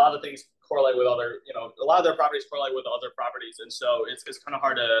 A lot of things correlate with other, a lot of their properties correlate with other properties, and so it's kind of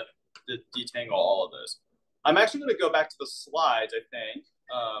hard to detangle all of this. I'm actually going to go back to the slides, I think.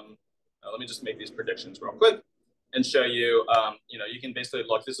 Let me just make these predictions real quick and show you, you can basically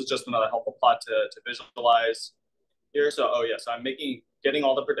look. This is just another helpful plot to visualize here. So, so I'm getting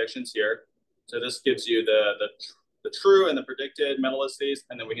all the predictions here. So this gives you the true and the predicted metallicities,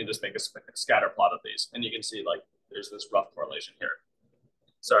 and then we can just make a scatter plot of these. And you can see, like, there's this rough correlation here.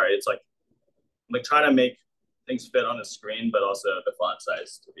 Sorry, it's like, I'm like trying to make things fit on the screen, but also the font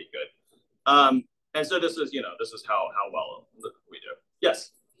size to be good. And so this is, this is how well we do.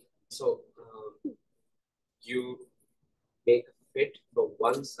 Yes. So you make a fit for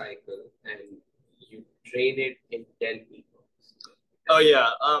one cycle and you train it in 10 people. Oh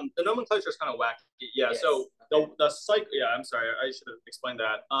yeah. The nomenclature is kind of wacky. Yeah. Yes. So the cycle. Yeah. I'm sorry. I should have explained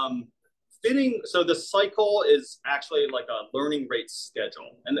that. Fitting. So the cycle is actually like a learning rate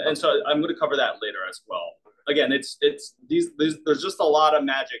schedule, and so I'm going to cover that later as well. again, it's there's just a lot of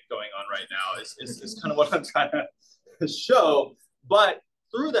magic going on right now. Is kind of what I'm trying to show. But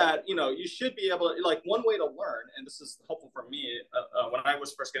through that, you know, you should be able to, like, one way to learn, and this is helpful for me when I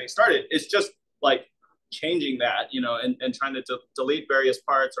was first getting started, is just like changing that, you know, and trying to delete various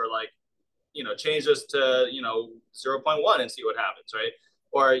parts, or like, you know, change this to, you know, 0.1 and see what happens, right?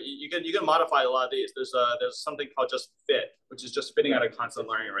 Or you can modify a lot of these. There's something called just fit, which is just fitting at a constant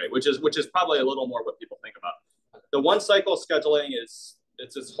learning rate, which is probably a little more what people think about. The one cycle scheduling it's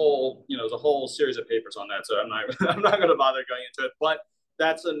this whole, you know, there's a whole series of papers on that. So I'm not going to bother going into it, but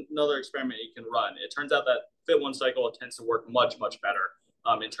that's another experiment you can run. It turns out that fit one cycle tends to work much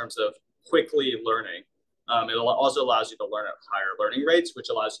better in terms of quickly learning. It also allows you to learn at higher learning rates, which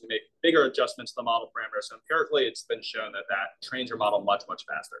allows you to make bigger adjustments to the model parameters. So empirically, it's been shown that trains your model much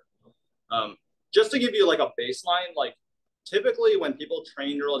faster. Just to give you like a baseline, like typically when people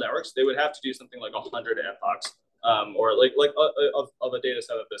train neural networks, they would have to do something like 100 epochs, or like of a data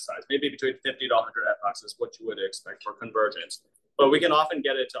set of this size. Maybe between 50 to 100 epochs is what you would expect for convergence. But we can often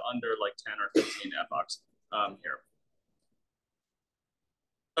get it to under like 10 or 15 epochs here.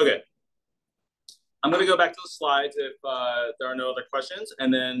 Okay. I'm going to go back to the slides if there are no other questions,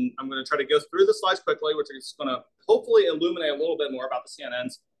 and then I'm going to try to go through the slides quickly, which is going to hopefully illuminate a little bit more about the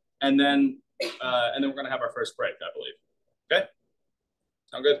CNNs, and then we're going to have our first break, I believe. Okay,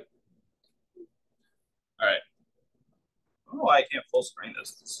 sound good? All right. Oh, I can't full screen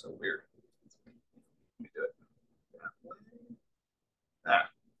this. It's so weird. Let me do it. Yeah.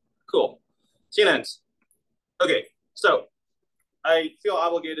 Cool. CNNs. Okay, so I feel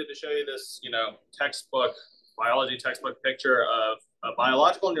obligated to show you this, you know, biology textbook picture of a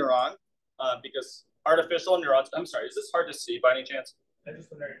biological neuron, because artificial neurons. I'm sorry, is this hard to see by any chance? I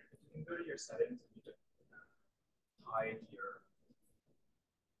just wonder if you can go to your settings and you just hide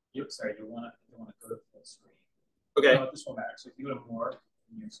you want to go to full screen. Okay. No, this won't matter. So if you go to more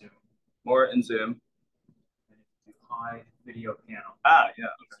in your Zoom. More in Zoom. And if you hide video panel. Ah, yeah.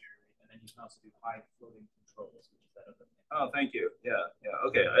 Okay. And then you can also do hide floating controls, which is that other thing. Oh, thank you. Yeah.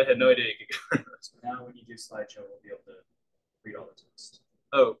 Okay, I had no idea you could go. So now when you do slideshow, we'll be able to read all the text.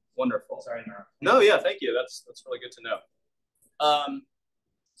 Oh, wonderful. Sorry, interrupt. No, yeah, thank you. That's really good to know.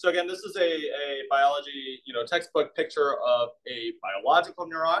 So again, this is a biology, you know, textbook picture of a biological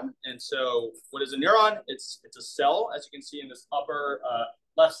neuron. And so what is a neuron? It's a cell, as you can see in this upper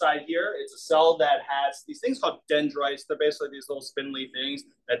left side here. It's a cell that has these things called dendrites. They're basically these little spindly things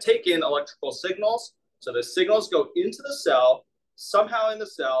that take in electrical signals. So the signals go into the cell. Somehow in the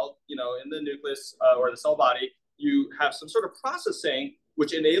cell, you know, in the nucleus or the cell body, you have some sort of processing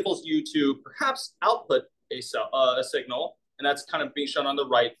which enables you to perhaps output a signal. And that's kind of being shown on the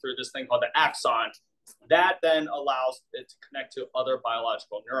right through this thing called the axon. That then allows it to connect to other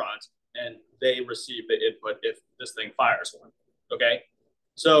biological neurons, and they receive the input if this thing fires one. Okay,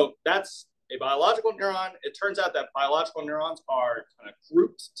 so that's a biological neuron. It turns out that biological neurons are kind of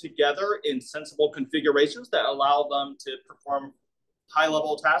grouped together in sensible configurations that allow them to perform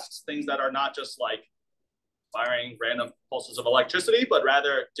high-level tasks, things that are not just like firing random pulses of electricity, but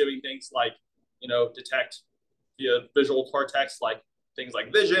rather doing things like, you know, detect via visual cortex, like things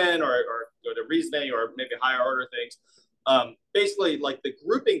like vision, or go to reasoning, or maybe higher order things. Basically, like the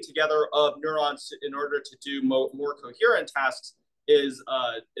grouping together of neurons in order to do more coherent tasks is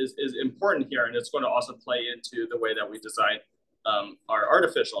important here, and it's going to also play into the way that we design our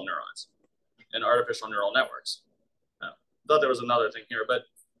artificial neurons and artificial neural networks. I thought there was another thing here, but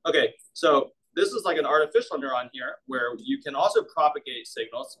okay. So this is like an artificial neuron here, where you can also propagate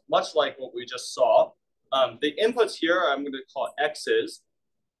signals, much like what we just saw. The inputs here, I'm going to call X's.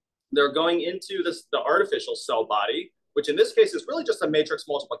 They're going into the artificial cell body, which in this case is really just a matrix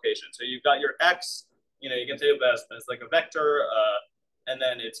multiplication. So you've got your X, you know, you can think of it as like a vector, and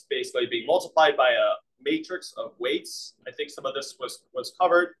then it's basically being multiplied by a matrix of weights. I think some of this was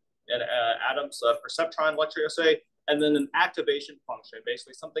covered in Adam's perceptron lecture yesterday. And then an activation function,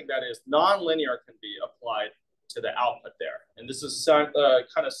 basically something that is nonlinear, can be applied to the output there. And this is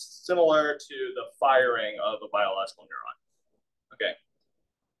kind of similar to the firing of a biological neuron. Okay.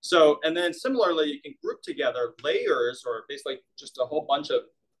 So, and then similarly, you can group together layers, or basically just a whole bunch of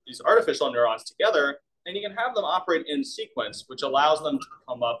these artificial neurons together, and you can have them operate in sequence, which allows them to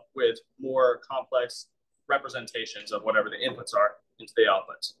come up with more complex representations of whatever the inputs are into the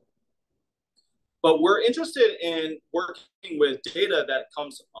outputs. But we're interested in working with data that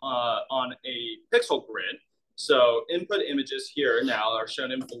comes on a pixel grid. So input images here now are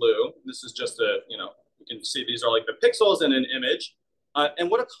shown in blue. This is just you know, you can see these are like the pixels in an image. And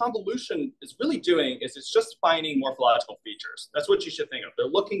what a convolution is really doing is it's just finding morphological features. That's what you should think of. They're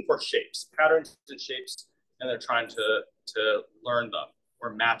looking for shapes, patterns and shapes and they're trying to learn them or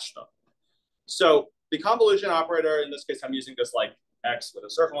match them. So the convolution operator, in this case, I'm using this like X with a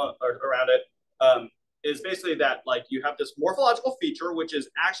circle around it, is basically that like you have this morphological feature, which is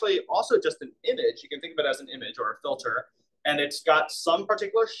actually also just an image. You can think of it as an image or a filter, and it's got some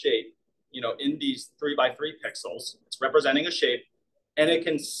particular shape, you know, in these 3 by 3 pixels. It's representing a shape, and it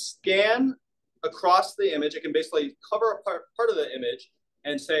can scan across the image. It can basically cover a part of the image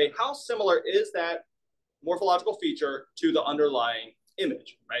and say, how similar is that morphological feature to the underlying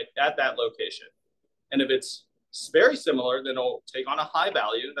image, right, at that location. And if it's very similar, then it'll take on a high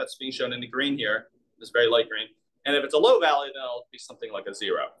value. That's being shown in the green here, this very light green. And if it's a low value, then it'll be something like a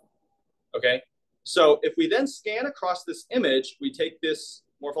 0. Okay, so if we then scan across this image, we take this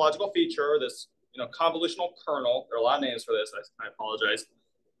morphological feature, this convolutional kernel. There are a lot of names for this. I apologize.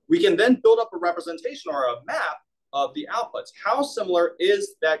 We can then build up a representation or a map of the outputs. How similar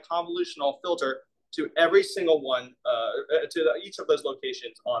is that convolutional filter to every single one, each of those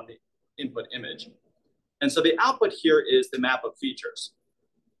locations on the input image? And so the output here is the map of features.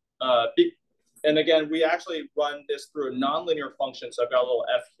 And again, we actually run this through a nonlinear function. So I've got a little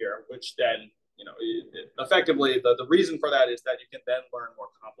f here, which then, effectively, the reason for that is that you can then learn more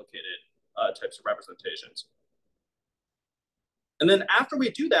complicated types of representations. And then after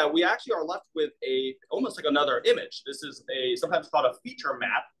we do that, we actually are left with almost like another image. This is sometimes called a feature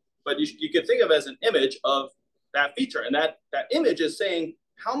map, but you could think of it as an image of that feature. And that image is saying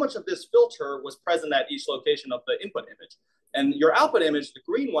how much of this filter was present at each location of the input image. And your output image, the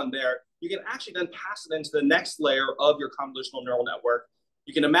green one there, you can actually then pass it into the next layer of your convolutional neural network.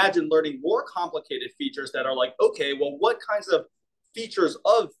 You can imagine learning more complicated features that are like, okay, well, what kinds of features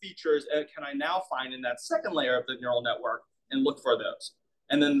can I now find in that second layer of the neural network and look for those.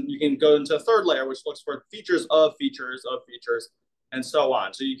 And then you can go into a third layer, which looks for features of features of features, and so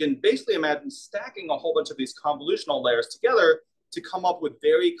on. So you can basically imagine stacking a whole bunch of these convolutional layers together to come up with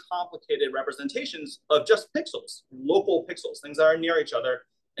very complicated representations of just pixels, local pixels, things that are near each other.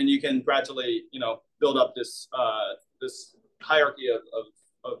 And you can gradually, build up this hierarchy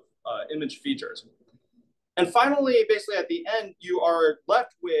of image features. And finally, basically at the end, you are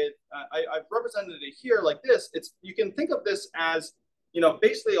left with, I've represented it here like this. You can think of this as,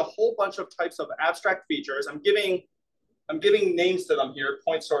 basically a whole bunch of types of abstract features. I'm giving names to them here,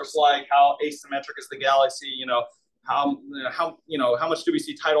 point source like how asymmetric is the galaxy, how much do we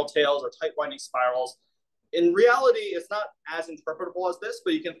see tidal tails or tight winding spirals. In reality, it's not as interpretable as this,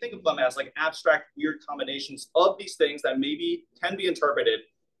 but you can think of them as like abstract weird combinations of these things that maybe can be interpreted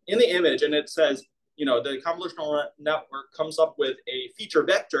in the image. And it says, the convolutional network comes up with a feature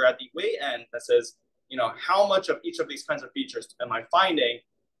vector at the way end that says, how much of each of these kinds of features am I finding?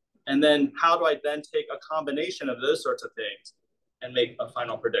 And then how do I then take a combination of those sorts of things and make a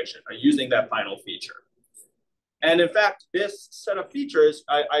final prediction by using that final feature? And in fact, this set of features,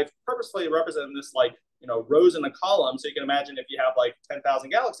 I've purposely represented this like, rows in a column. So you can imagine if you have like 10,000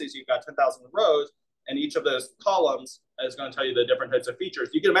 galaxies, you've got 10,000 rows, and each of those columns is going to tell you the different types of features.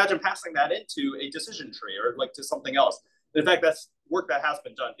 You can imagine passing that into a decision tree or like to something else. In fact, that's work that has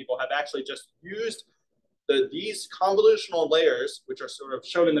been done. People have actually just used these convolutional layers, which are sort of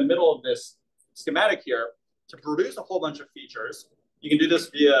shown in the middle of this schematic here, to produce a whole bunch of features. You can do this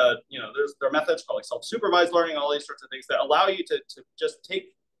via, there are methods called like self-supervised learning, all these sorts of things that allow you to just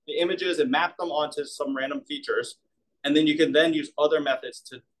take the images and map them onto some random features. And then you can then use other methods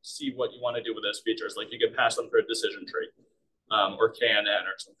to see what you want to do with those features. Like you can pass them through a decision tree or KNN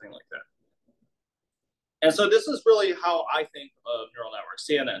or something like that. And so this is really how I think of neural networks,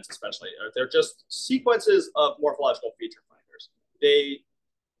 CNNs especially. They're just sequences of morphological feature finders.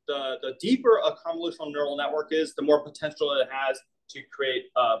 The deeper a convolutional neural network is, the more potential it has to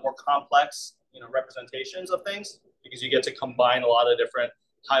create more complex representations of things, because you get to combine a lot of different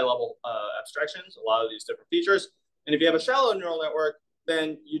high-level abstractions, a lot of these different features. And if you have a shallow neural network,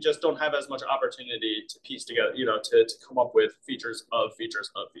 then you just don't have as much opportunity to piece together, to come up with features of features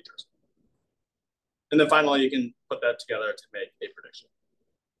of features. And then finally, you can put that together to make a prediction.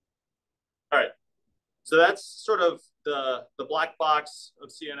 All right, so that's sort of the black box of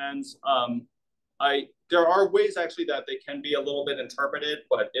CNNs. There are ways actually that they can be a little bit interpreted,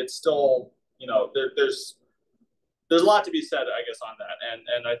 but it's still, there's a lot to be said, I guess, on that.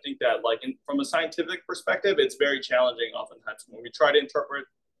 And I think that from a scientific perspective, it's very challenging oftentimes when we try to interpret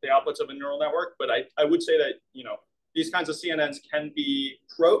the outputs of a neural network. But I would say that, these kinds of CNNs can be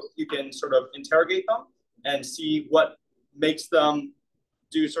probed. You can sort of interrogate them and see what makes them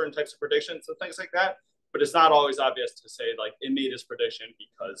do certain types of predictions and things like that. But it's not always obvious to say, like, it made this prediction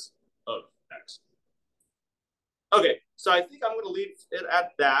because of X. Okay, so I think I'm going to leave it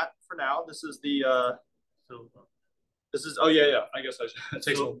at that for now. This is the So This is, oh yeah. I guess I should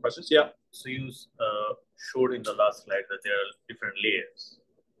take some questions. Yeah. So you showed in the last slide that there are different layers.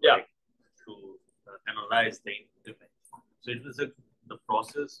 Yeah. Right, to analyze the image. So it is the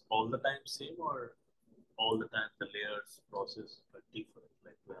process all the time same, or all the time the layers process are different,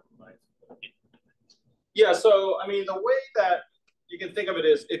 like to analyze the image? Yeah. So I mean, the way that you can think of it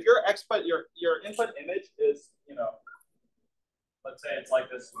is, if your input image is, let's say it's like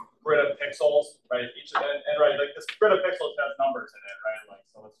this grid of pixels, right? Each of them, and right, like this grid of pixels has numbers in it, right? Like,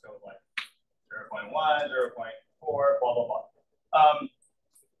 so let's go like 0.1, 0.4, blah, blah, blah.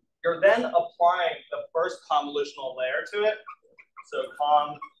 You're then applying the first convolutional layer to it. So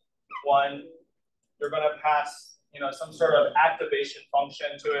conv1, you're going to pass, some sort of activation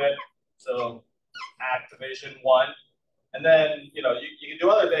function to it. So activation 1. And then, you can do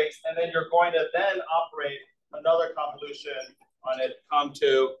other things. And then you're going to then operate another convolution on it,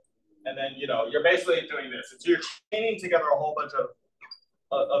 com2, and then you're basically doing this. It's you're chaining together a whole bunch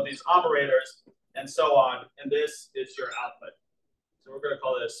of these operators and so on, and this is your output. So we're going to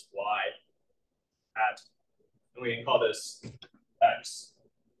call this y at, and we can call this x.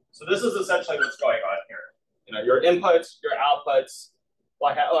 So this is essentially what's going on here. Your inputs, your outputs.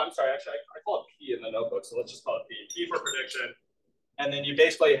 Well, I'm sorry, actually I call it p in the notebook, so let's just call it p. P for prediction, and then you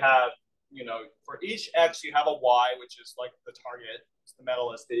basically have, for each x, you have a y, which is like the target, it's the metal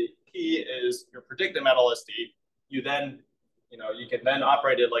LST. P is your predicted metal LST. You then, you can then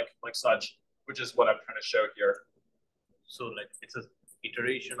operate it like such, which is what I'm trying to show here. So like it's an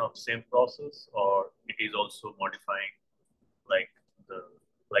iteration of same process, or it is also modifying like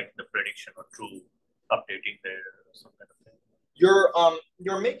the prediction or true updating there or some kind of thing.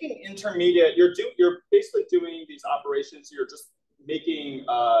 You're making intermediate. You're basically doing these operations. You're just making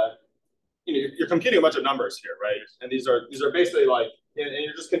you're computing a bunch of numbers here, right? And these are basically like, and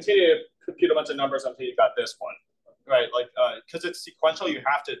you're just continuing to compute a bunch of numbers until you got this one, right? Like, because it's sequential, you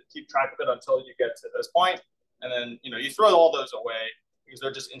have to keep track of it until you get to this point, and then you throw all those away because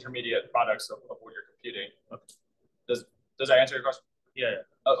they're just intermediate products of what you're computing. Okay. Does that answer your question? Yeah.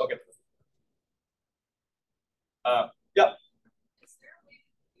 Oh, okay. Yeah. Is there a way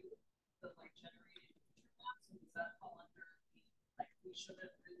to do the generated feature maps? Does that fall under we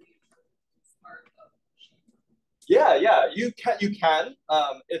shouldn't really part of machine learning? You can.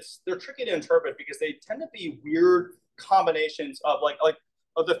 They're tricky to interpret because they tend to be weird combinations of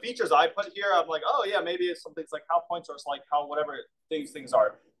of the features I put here. I'm like, oh yeah, maybe it's something like how points are, like how whatever things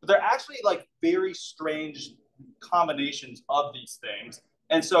are. But they're actually like very strange combinations of these things.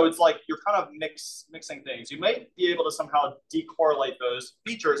 And so it's like you're kind of mixing things. You might be able to somehow decorrelate those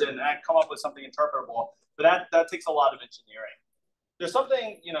features and come up with something interpretable, but that takes a lot of engineering. There's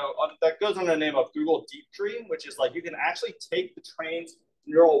something that goes under the name of Google Deep Tree, which is like you can actually take the trained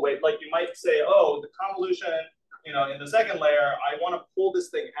neural weight. Like you might say, oh, the convolution, in the second layer, I want to pull this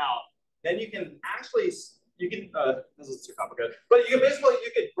thing out. Then you can actually this is too complicated, but you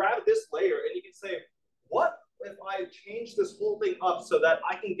could grab this layer and you can say, what if I change this whole thing up so that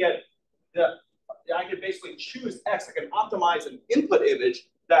I can basically choose X. I can optimize an input image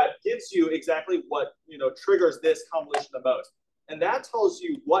that gives you exactly what triggers this convolution the most. And that tells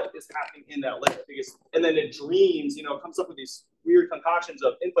you what is happening in that layer. And then it dreams, comes up with these weird concoctions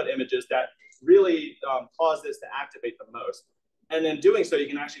of input images that really cause this to activate the most. And in doing so, you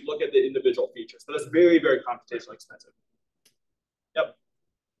can actually look at the individual features. But it's very, very computationally expensive. Yep.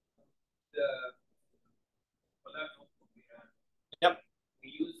 Yep. We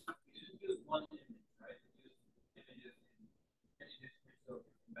use one image, right? We use images in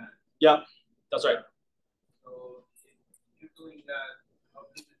bands. Yeah, that's right. So if you're doing that, how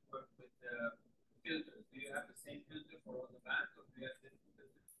does it work with the filters? Do you have the same filter for all the bands, or do you have different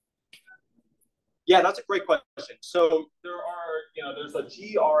filters? Yeah, that's a great question. So there's a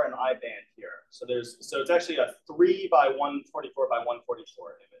G, R, and I band here. So it's actually a 3 by 144 by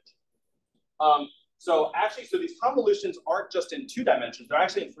 144 image. So these convolutions aren't just in 2 dimensions; they're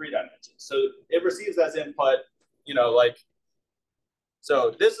actually in 3 dimensions. So it receives as input,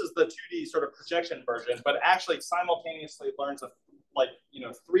 so this is the 2D sort of projection version, but actually simultaneously learns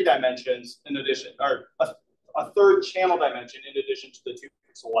 3 dimensions in addition, or a third channel dimension in addition to the 2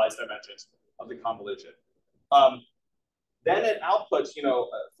 pixelized dimensions of the convolution. Then it outputs,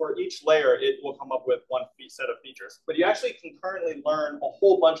 for each layer, it will come up with one set of features. But you actually concurrently learn a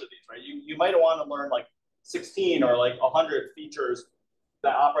whole bunch of these, right? You might want to learn like 16 or like 100 features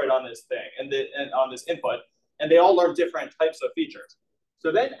that operate on this thing and on this input, and they all learn different types of features.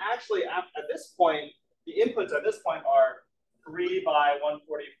 So then actually at this point, the inputs at this point are 3 by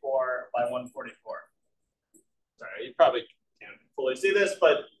 144 by 144. Sorry, you probably can't fully see this,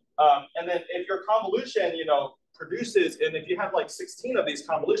 but And then if your convolution, produces, and if you have like 16 of these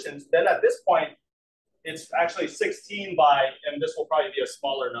convolutions, then at this point, it's actually 16 by, and this will probably be a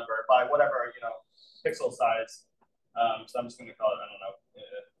smaller number, by whatever, pixel size. So I'm just going to call it, I don't know,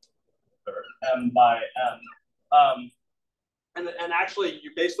 M by M. And actually,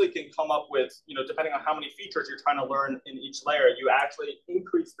 you basically can come up with, depending on how many features you're trying to learn in each layer, you actually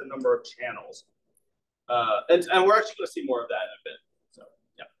increase the number of channels. And we're actually going to see more of that in a bit. So,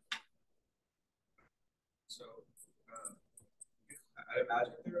 yeah. So, I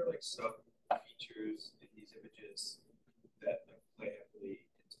imagine there are like some features in these images that play heavily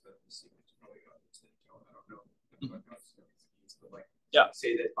into the sequence. Probably got into the tone. I don't know. But like, yeah.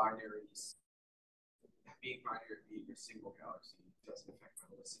 Say that binaries, being binary being a single galaxy doesn't affect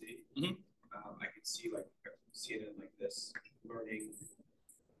metallicity. I could see CNN like this, learning the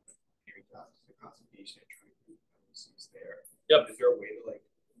classification and trying to prove metallicities there. Yep. Is there a way to like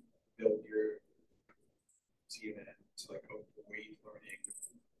build your CNN to like avoid learning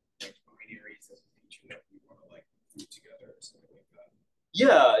like binaries as a feature that we want to like group together or something like that?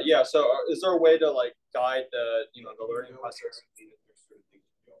 Yeah. So is there a way to like guide the the learning process?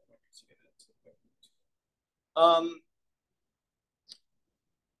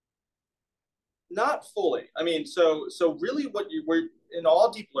 Not fully. I mean, so really what we're in all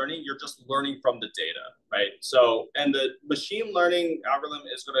deep learning, you're just learning from the data, right? So, and the machine learning algorithm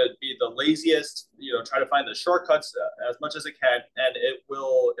is going to be the laziest, try to find the shortcuts as much as it can. And it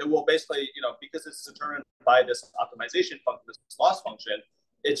will basically, because it's determined by this optimization function, this loss function,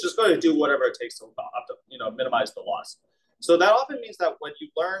 it's just going to do whatever it takes to, minimize the loss. So that often means that when you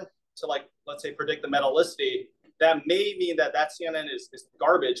learn to like, let's say, predict the metallicity, that may mean that CNN is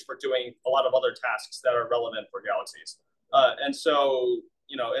garbage for doing a lot of other tasks that are relevant for galaxies. And so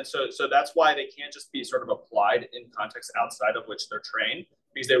that's why they can't just be sort of applied in contexts outside of which they're trained,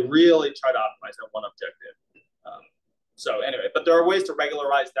 because they really try to optimize that one objective. So anyway, but there are ways to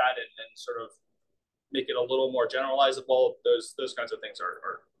regularize that and sort of make it a little more generalizable. Those kinds of things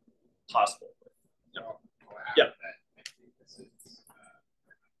are possible. Yeah.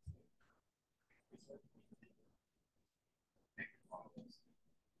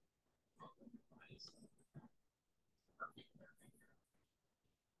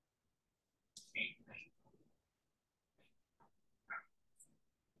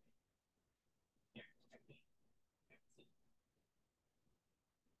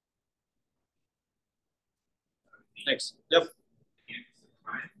 Thanks. Yep.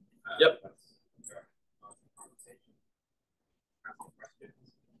 Yep.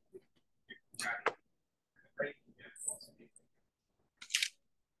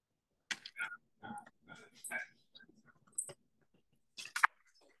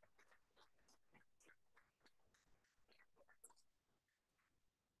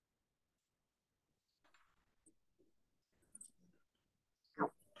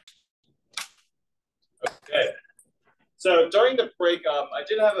 Okay. So during the break, I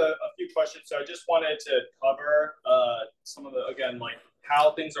did have a few questions. So I just wanted to cover some of the, again, like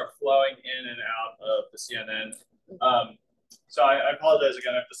how things are flowing in and out of the CNN. So I apologize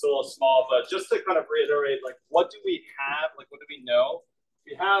again if it's a little small, but just to kind of reiterate, like what do we have? Like what do we know?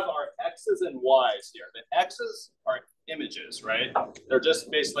 We have our X's and Y's here. The X's are images, right? They're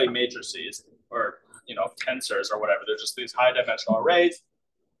just basically matrices or, tensors or whatever. They're just these high dimensional arrays.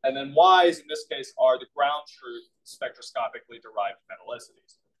 And then Y's in this case are the ground truth spectroscopically derived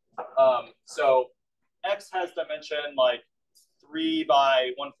metallicities. So X has dimension like 3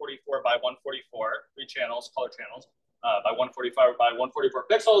 by 144 by 144, 3 channels, color channels, by 145 by 144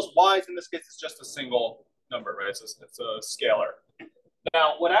 pixels. Y's in this case is just a single number, right? It's a scalar.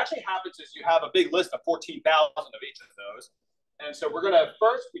 Now, what actually happens is you have a big list of 14,000 of each of those. And so we're going to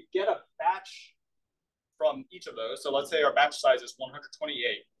first, we get a batch from each of those. So let's say our batch size is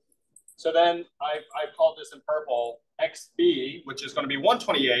 128. So then I've called this in purple XB, which is going to be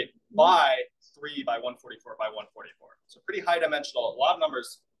 128 by 3 by 144 by 144. So pretty high dimensional, a lot of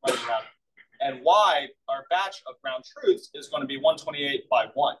numbers running around. And Y, our batch of ground truths, is going to be 128 by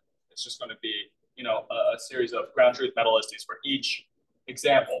 1. It's just going to be, a series of ground truth metallicities for each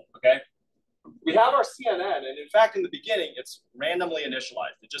example, okay? We have our CNN, and in fact, in the beginning, it's randomly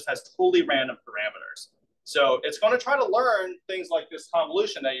initialized. It just has totally random parameters. So it's going to try to learn things like this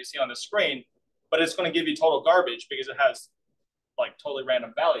convolution that you see on the screen, but it's going to give you total garbage because it has like totally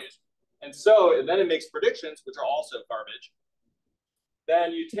random values. And then it makes predictions, which are also garbage.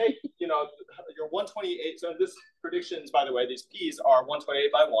 Then you take, your 128. So this predictions, by the way, these P's are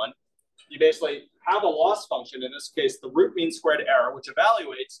 128 by 1. You basically have a loss function, in this case, the root mean squared error, which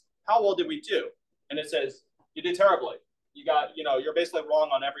evaluates how well did we do. And it says, you did terribly. you're basically wrong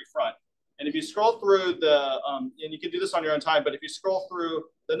on every front. And if you scroll through and you can do this on your own time, but if you scroll through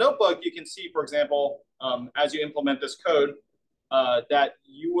the notebook, you can see, for example, as you implement this code, that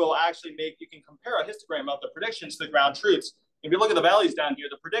you will actually you can compare a histogram of the predictions to the ground truths. If you look at the values down here,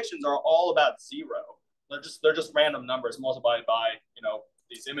 the predictions are all about 0. They're just random numbers multiplied by,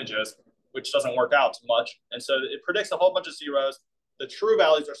 these images, which doesn't work out too much. And so it predicts a whole bunch of zeros. The true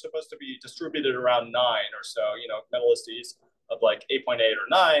values are supposed to be distributed around 9 or so, mental LSTs of like 8.8 or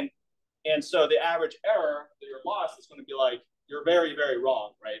 9. And so the average error, your loss, is going to be like, you're very, very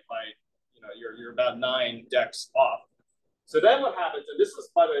wrong, right? You're about 9 decks off. So then what happens, and this is,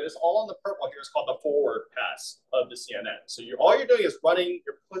 by the way, this all in the purple here is called the forward pass of the CNN. So all you're doing is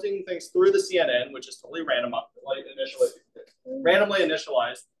you're putting things through the CNN, which is totally randomly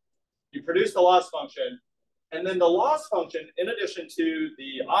initialized. You produce the loss function, and then the loss function, in addition to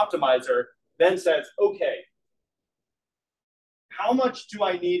the optimizer, then says, okay, how much do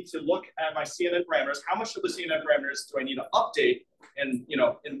I need to look at my CNN parameters? How much of the CNN parameters do I need to update? And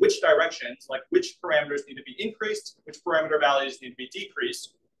in which directions, like which parameters need to be increased, which parameter values need to be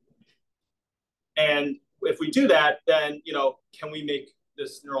decreased. And if we do that, then can we make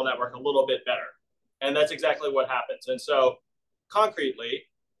this neural network a little bit better? And that's exactly what happens. And so concretely,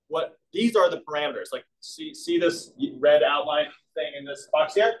 these are the parameters. Like see this red outline thing in this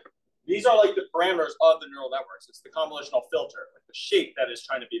box here? These are like the parameters of the neural networks. It's the convolutional filter, like the shape that is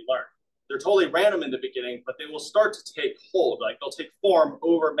trying to be learned. They're totally random in the beginning, but they will start to take hold. Like they'll take form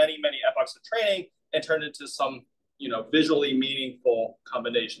over many, many epochs of training and turn into some, visually meaningful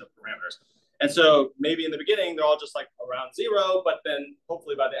combination of parameters. And so maybe in the beginning, they're all just like around 0, but then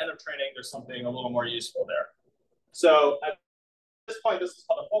hopefully by the end of training, there's something a little more useful there. So at this point, this is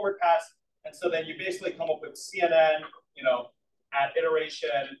called a forward pass. And so then you basically come up with CNN, at iteration,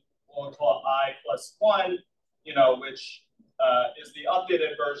 we'll call it I plus 1, which is the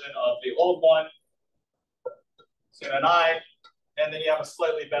updated version of the old one, CNN I, and then you have a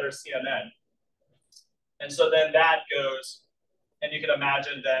slightly better CNN. And so then that goes, and you can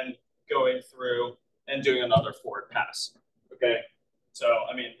imagine then going through and doing another forward pass, okay? So,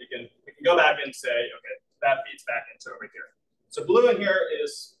 I mean, we can go back and say, okay, that feeds back into over here. So blue in here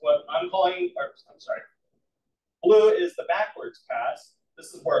is what I'm calling, blue is the backwards pass.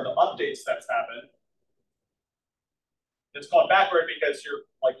 This is where the update steps happen. It's called backward because you're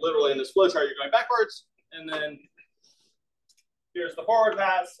like literally in this flowchart, you're going backwards. And then here's the forward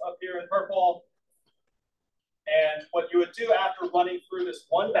pass up here in purple. And what you would do after running through this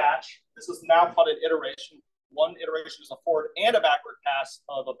one batch, this is now called an iteration. One iteration is a forward and a backward pass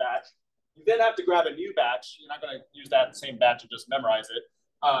of a batch. You then have to grab a new batch. You're not going to use that same batch and just memorize it.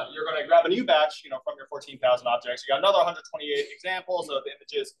 You're going to grab a new batch, from your 14,000 objects. You got another 128 examples of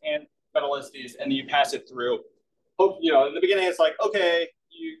images and mental LSTs, and you pass it through. In the beginning, it's like, okay,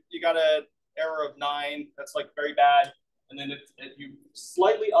 you got an error of 9. That's like very bad. And then you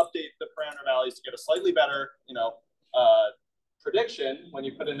slightly update the parameter values to get a slightly better, prediction when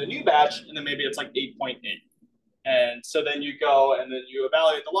you put in the new batch, and then maybe it's like 8.8. And so then you go and then you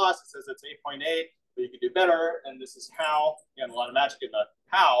evaluate the loss. It says it's 8.8, but you can do better. And this is how. Again, a lot of magic in the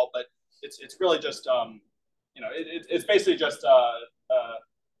how, but it's really just it's basically just a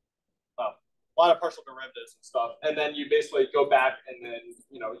lot of partial derivatives and stuff. And then you basically go back and then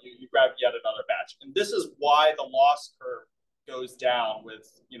you grab yet another batch. And this is why the loss curve goes down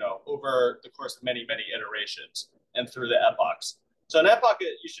with over the course of many, many iterations and through the epochs. So an epoch,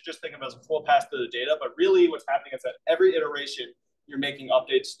 you should just think of as a full pass through the data, but really what's happening is that every iteration, you're making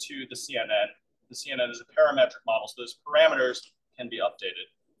updates to the CNN. The CNN is a parametric model, so those parameters can be updated.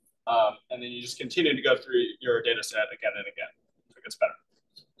 And then you just continue to go through your data set again and again, so it gets better.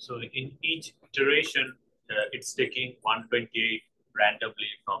 So in each iteration, it's taking 128 randomly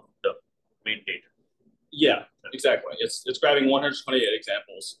from the main data. Yeah, exactly. It's grabbing 128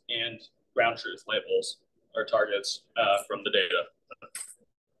 examples and ground truth labels or targets from the data.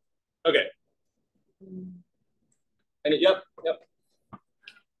 Okay. And yep.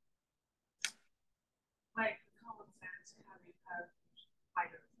 Like common sense, having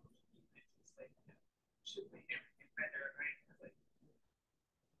higher images, like should make everything better, right? Like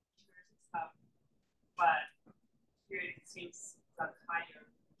and stuff. But here it seems that higher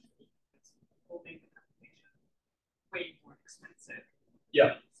will make the computation way more expensive.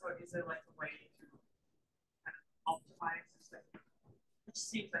 Yeah. So is there like a way to kind of optimize this? Like, which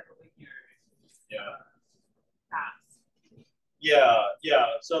seems like a linear path. Yeah.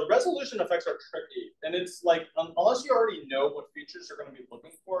 So resolution effects are tricky, and it's like unless you already know what features you're going to be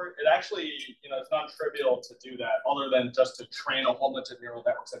looking for, it actually it's not trivial to do that. Other than just to train a whole bunch of neural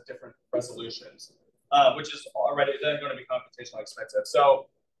networks at different resolutions. which is already then going to be computationally expensive. So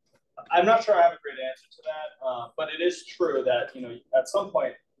I'm not sure I have a great answer to that, but it is true that, at some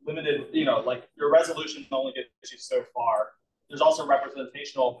point, limited, like your resolution only gets you so far. There's also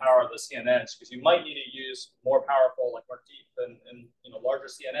representational power of the CNNs, because you might need to use more powerful, like more deep and larger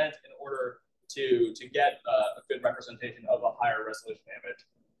CNNs in order to get a good representation of a higher resolution image.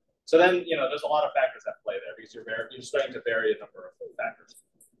 So then, there's a lot of factors at play there, because you're starting to vary a number of factors.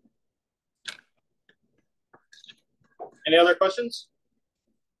 Any other questions?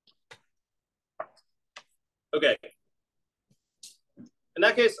 Okay. In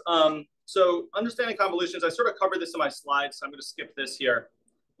that case, so understanding convolutions, I sort of covered this in my slides, so I'm going to skip this here.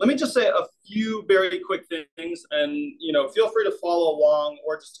 Let me just say a few very quick things, and feel free to follow along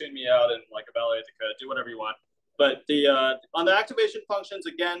or just tune me out and like evaluate the code, do whatever you want. But on the activation functions,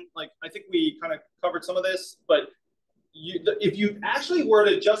 again, like I think we kind of covered some of this, but if you actually were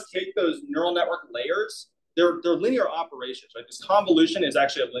to just take those neural network layers, they're linear operations, right? This convolution is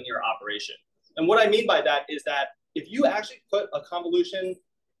actually a linear operation. And what I mean by that is that if you actually put a convolution,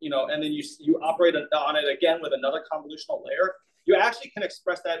 and then you operate on it again with another convolutional layer, you actually can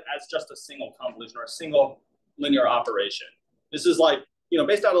express that as just a single convolution or a single linear operation. This is like,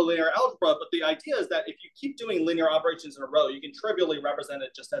 based out of linear algebra, but the idea is that if you keep doing linear operations in a row, you can trivially represent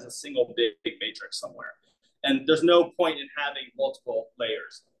it just as a single big matrix somewhere. And there's no point in having multiple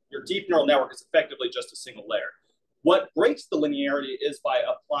layers. Your deep neural network is effectively just a single layer. What breaks the linearity is by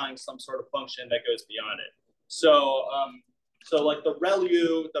applying some sort of function that goes beyond it. So, like the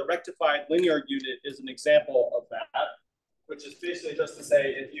ReLU, the rectified linear unit, is an example of that, which is basically just to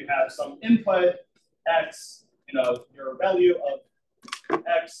say if you have some input x, your value of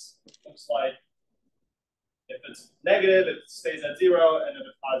x looks like, if it's negative, it stays at 0, and if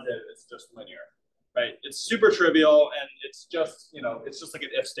it's positive, it's just linear, right? It's super trivial, and it's just, it's just like an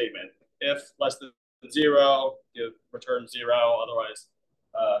if statement. If less than 0, you return 0, otherwise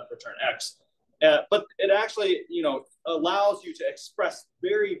return x. But it actually, allows you to express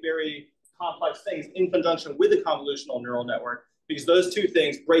very, very complex things in conjunction with the convolutional neural network, because those two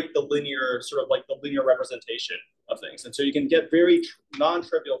things break the linear, sort of like the linear representation of things. And so you can get very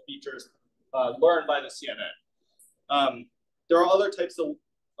non-trivial features learned by the CNN. There are other types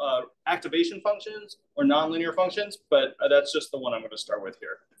of activation functions or nonlinear functions, but that's just the one I'm going to start with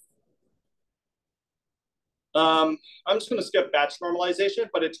here. I'm just going to skip batch normalization,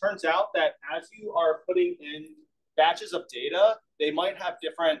 but it turns out that as you are putting in batches of data, they might have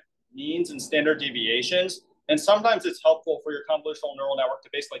different means and standard deviations. And sometimes it's helpful for your convolutional neural network to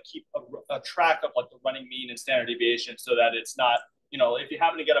basically keep a track of like the running mean and standard deviation, so that it's not, if you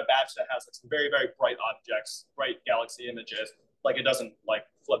happen to get a batch that has like some very, very bright objects, bright galaxy images, like it doesn't like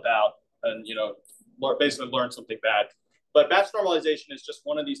flip out and, basically learn something bad. But batch normalization is just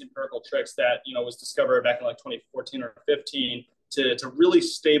one of these empirical tricks that, was discovered back in like 2014 or 15 to really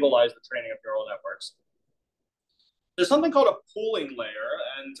stabilize the training of neural networks. There's something called a pooling layer,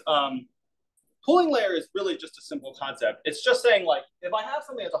 and pooling layer is really just a simple concept. It's just saying, like, if I have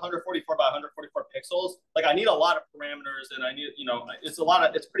something that's 144 by 144 pixels, like I need a lot of parameters, and I need,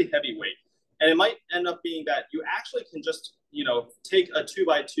 it's pretty heavyweight. And it might end up being that you actually can just, take a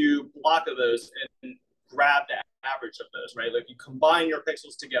 2x2 block of those and grab the average of those, right? Like you combine your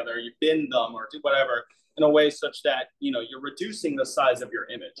pixels together, you bin them or do whatever in a way such that, you're reducing the size of your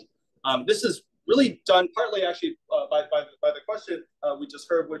image. This is really done partly actually by the question we just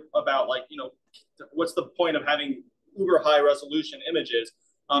heard about, like, what's the point of having uber high resolution images?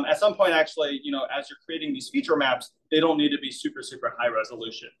 At some point, actually, as you're creating these feature maps, they don't need to be super, super high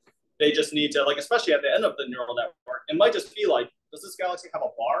resolution. They just need to, like, especially at the end of the neural network, it might just be like, does this galaxy have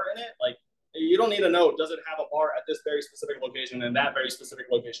a bar in it? Like, you don't need to know, does it have a bar at this very specific location and that very specific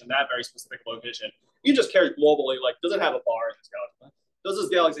location, that very specific location? You just care globally, like, does it have a bar in this galaxy? Does this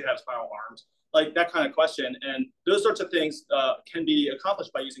galaxy have spiral arms? Like that kind of question. And those sorts of things can be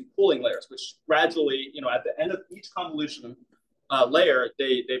accomplished by using pooling layers, which gradually, at the end of each convolution layer,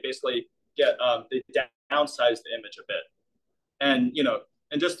 they basically get, they downsize the image a bit. And,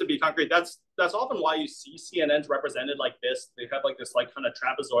 and just to be concrete, that's often why you see CNNs represented like this. They have like this like kind of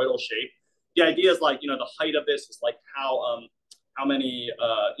trapezoidal shape. The idea is like, the height of this is like how many,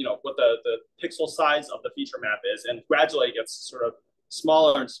 what the pixel size of the feature map is. And gradually it gets sort of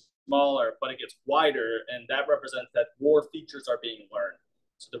smaller and smaller, but it gets wider. And that represents that more features are being learned.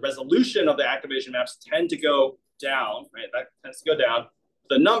 So the resolution of the activation maps tend to go down, right? That tends to go down.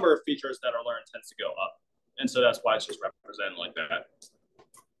 The number of features that are learned tends to go up. And so that's why it's just represented like that.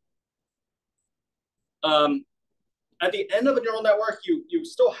 At the end of a neural network, you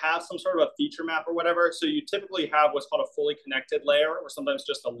still have some sort of a feature map or whatever. So you typically have what's called a fully connected layer, or sometimes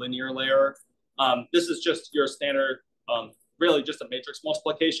just a linear layer. This is just your standard, really just a matrix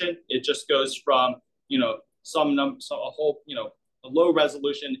multiplication. It just goes from, you know, a whole, you know, a low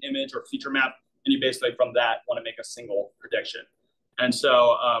resolution image or feature map, and you basically from that want to make a single prediction. And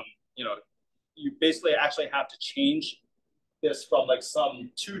so, you know, you basically actually have to change this from like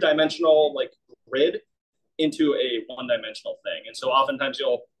some two-dimensional like grid into a one-dimensional thing. And so oftentimes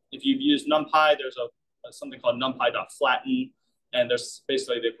if you've used NumPy, there's something called numpy.flatten, and there's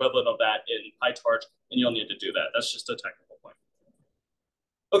basically the equivalent of that in PyTorch, and you'll need to do that. That's just a technical point.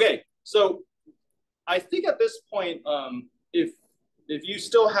 Okay, so I think at this point, if you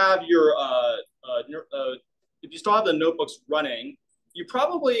still have your if you still have the notebooks running, you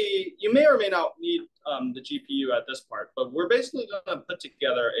may or may not need the GPU at this part, but we're basically going to put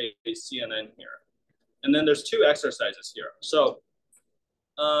together a CNN here. And then there's two exercises here. So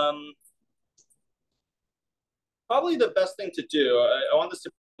probably the best thing to do, I want this to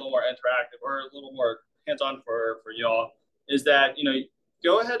be a little more interactive or a little more hands-on for y'all, is that, you know,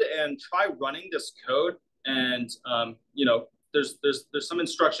 go ahead and try running this code, and you know, there's some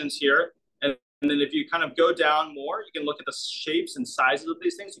instructions here. And then if you kind of go down more, you can look at the shapes and sizes of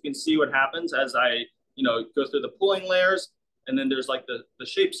these things. You can see what happens as I, you know, go through the pooling layers. And then there's like the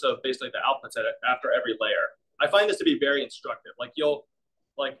shapes of basically the outputs after every layer. I find this to be very instructive. Like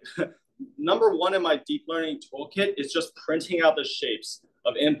number one in my deep learning toolkit is just printing out the shapes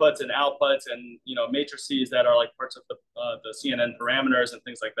of inputs and outputs and, you know, matrices that are like parts of the CNN parameters and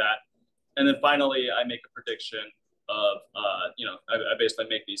things like that. And then finally, I make a prediction of, you know, I basically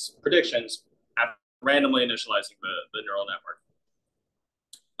make these predictions after randomly initializing the neural network.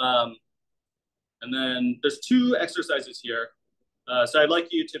 And then there's two exercises here. So I'd like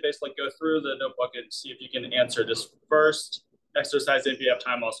you to basically go through the notebook and see if you can answer this first exercise. If you have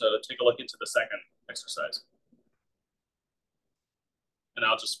time, also take a look into the second exercise. And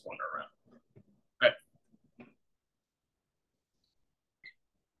I'll just wander around. Okay.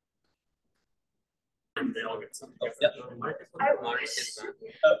 They all get some.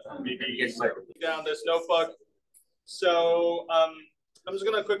 Down this notebook. So I'm just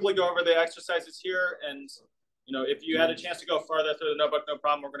going to quickly go over the exercises here, and you know, if you had a chance to go further through the notebook, no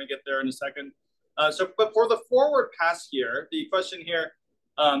problem. We're going to get there in a second. But for the forward pass here, the question here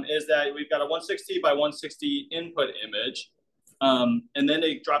is that we've got a 160 by 160 input image, and then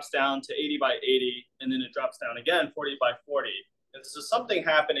it drops down to 80 by 80, and then it drops down again 40 by 40. And this is something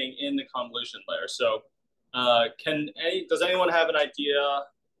happening in the convolution layer. So does anyone have an idea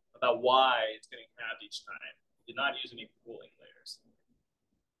about why it's getting halved each time? We did not use any pooling layers.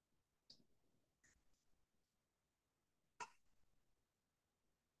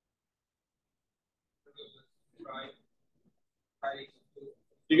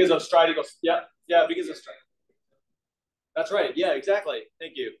 Because of stride equals, yeah, because of stride. That's right, yeah, exactly,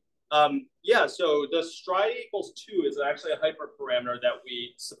 thank you. Yeah, so the stride equals 2 is actually a hyperparameter that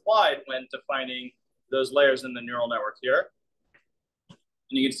we supplied when defining those layers in the neural network here. And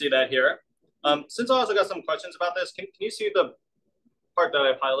you can see that here. Since I also got some questions about this, can you see the part that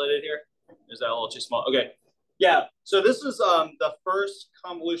I've highlighted here? Is that a little too small? Okay. Yeah, so this is the first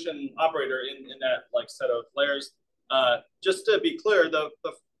convolution operator in that like set of layers. Just to be clear, the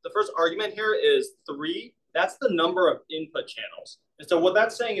first argument here is 3. That's the number of input channels. And so what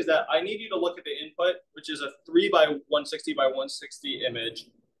that's saying is that I need you to look at the input, which is a 3 by 160 by 160 image.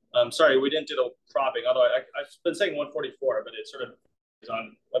 Sorry, we didn't do the cropping, although I've been saying 144, but it sort of is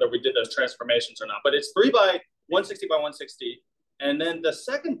on whether we did those transformations or not. But it's 3 by 160 by 160. And then the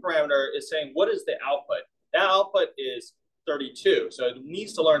second parameter is saying, what is the output? That output is 32. So it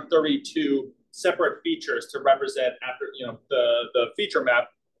needs to learn 32 separate features to represent after, you know, the feature map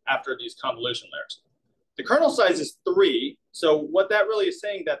after these convolution layers. The kernel size is 3. So what that really is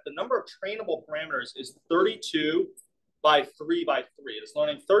saying that the number of trainable parameters is 32 by 3 by 3. It's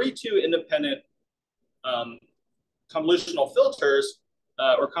learning 32 independent convolutional filters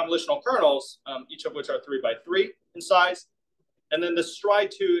or convolutional kernels, each of which are 3 by 3 in size. And then the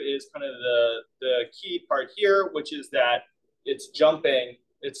stride 2 is kind of the key part here, which is that it's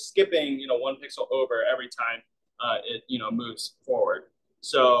skipping, you know, 1 pixel over every time it, you know, moves forward.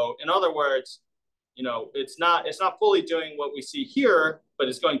 So in other words, you know, it's not fully doing what we see here, but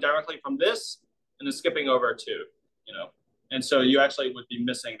it's going directly from this and then skipping over to, you know, and so you actually would be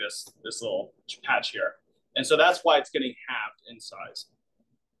missing this little patch here. And so that's why it's getting halved in size.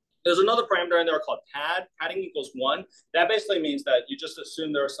 There's another parameter in there called padding equals 1. That basically means that you just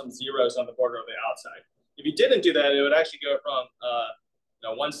assume there are some zeros on the border of the outside. If you didn't do that, it would actually go from you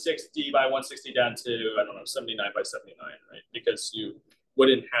know, 160 by 160 down to, I don't know, 79 by 79, right? Because you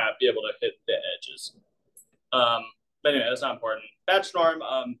wouldn't be able to hit the edges. But anyway, that's not important. Batch norm,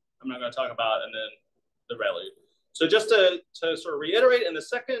 I'm not going to talk about, and then the ReLU. So just to sort of reiterate, in the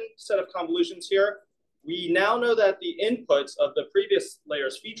second set of convolutions here, we now know that the inputs of the previous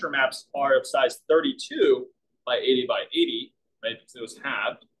layer's feature maps are of size 32 by 80 by 80, right? Because it was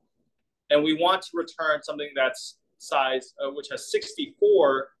halved. And we want to return something that's size, which has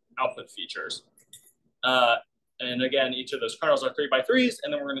 64 output features. And again, each of those kernels are 3 by 3s,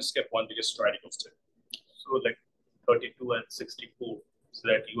 and then we're going to skip one because stride equals 2. So like 32 and 64. So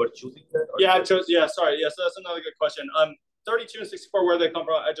that you are choosing that? Yeah, I chose. Yeah, sorry. Yeah, so that's another good question. 32 and 64, where they come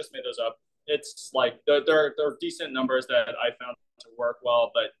from? I just made those up. It's like they're decent numbers that I found to work well,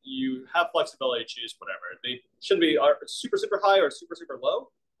 but you have flexibility to choose whatever. They shouldn't be super high or super low,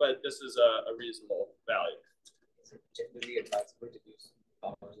 but this is a reasonable value. Is it generally advisable to use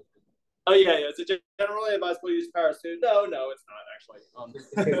powers? Oh yeah. Is it generally advisable to use powers too? No, it's not actually.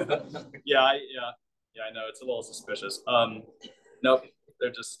 Yeah, I know it's a little suspicious. Nope.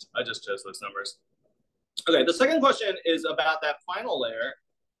 I just chose those numbers. Okay, the second question is about that final layer.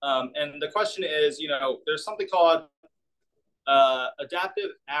 And the question is, there's something called adaptive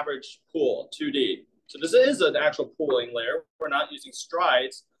average pool, 2D. So this is an actual pooling layer. We're not using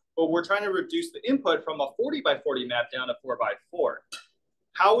strides, but we're trying to reduce the input from a 40 by 40 map down to 4 by 4.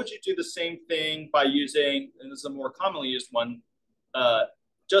 How would you do the same thing by using, and this is a more commonly used one,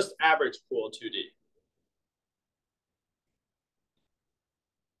 just average pool 2D?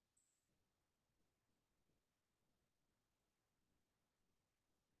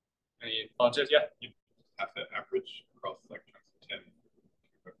 Any volunteers? Yeah. You have to average across like chunks of 10,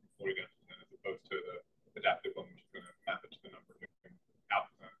 from 40 down to 10, as opposed to the adaptive one, which is going to map it to the number of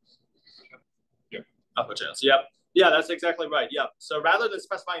outputs. Yep. Output channels. Yep. Yeah, that's exactly right. Yep. So rather than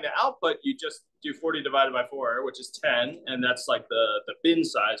specifying the output, you just do 40 divided by 4, which is 10, and that's like the bin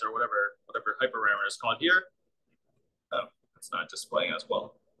size or whatever hyperparameter is called here. Oh, it's not displaying as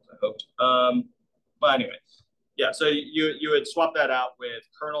well as I hoped. But anyway. Yeah, so you would swap that out with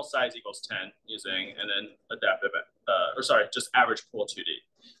kernel size equals 10 using, and then adaptive, just average pool 2D.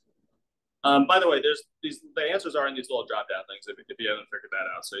 By the way, the answers are in these little drop-down things if you haven't figured that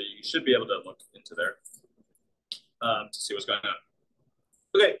out. So you should be able to look into there to see what's going on.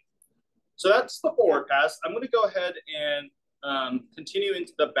 Okay, so that's the forward pass. I'm going to go ahead and continue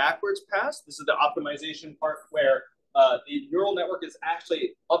into the backwards pass. This is the optimization part where the neural network is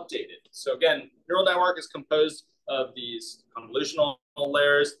actually updated. So again, neural network is composed of these convolutional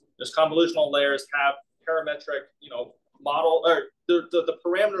layers. Those convolutional layers have parametric, model, or the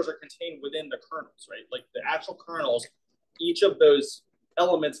parameters are contained within the kernels, right? Like the actual kernels, each of those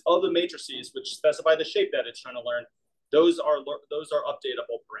elements of the matrices, which specify the shape that it's trying to learn, those are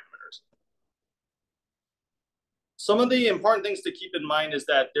updatable parameters. Some of the important things to keep in mind is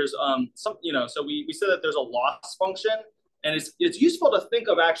that there's so we said that there's a loss function, and it's useful to think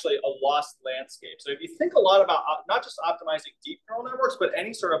of actually a loss landscape. So if you think a lot about not just optimizing deep neural networks, but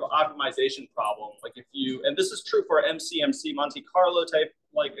any sort of optimization problem, like and this is true for MCMC, Monte Carlo type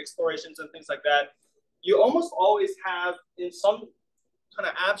like explorations and things like that, you almost always have in some kind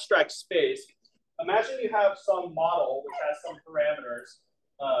of abstract space, imagine you have some model which has some parameters,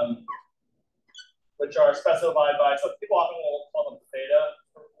 which are specified by, some people often will call them theta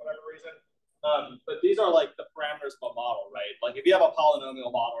for whatever reason. But these are like the parameters of a model, right? Like if you have a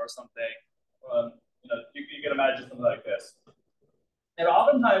polynomial model or something, you can imagine something like this. And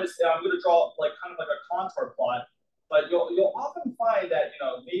oftentimes, I'm going to draw like kind of like a contour plot, but you'll often find that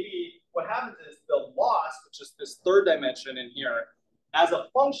maybe what happens is the loss, which is this third dimension in here, as a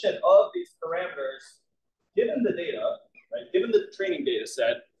function of these parameters, given the data, right? Given the training data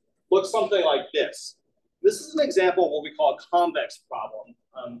set, looks something like this. This is an example of what we call a convex problem.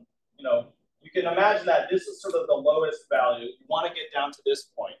 You can imagine that this is sort of the lowest value. You want to get down to this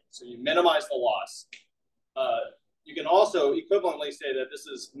point, so you minimize the loss. You can also equivalently say that this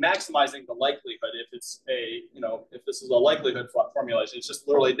is maximizing the likelihood if it's if this is a likelihood formulation. It's just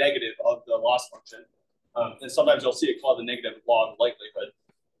literally negative of the loss function. And sometimes you'll see it called the negative log likelihood.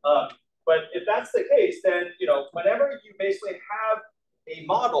 But if that's the case, then whenever you basically have a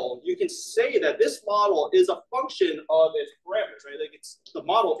model, you can say that this model is a function of its parameters, right? Like the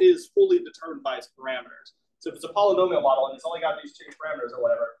model is fully determined by its parameters. So if it's a polynomial model and it's only got these two parameters or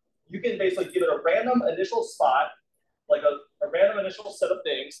whatever, you can basically give it a random initial spot, like a random initial set of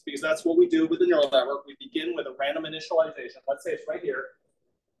things, because that's what we do with the neural network. We begin with a random initialization. Let's say it's right here.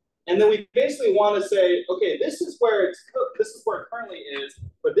 And then we basically want to say, okay, this is where it currently is,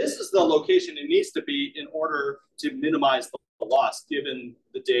 but this is the location it needs to be in order to minimize the loss given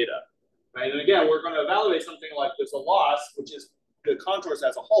the data, right? And again, we're going to evaluate something like there's a loss, which is the contours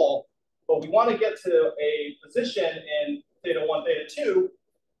as a whole, but we want to get to a position in theta 1, theta 2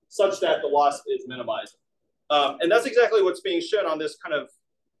 such that the loss is minimized. And that's exactly what's being shown on this kind of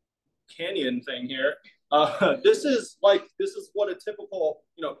canyon thing here. This is what a typical,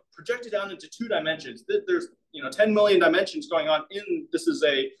 projected down into 2 dimensions. There's 10 million dimensions going on in, this is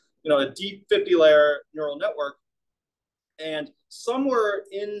a deep 50-layer neural network. And somewhere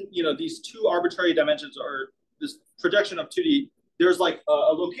in, these 2 arbitrary dimensions, or this projection of 2D, there's like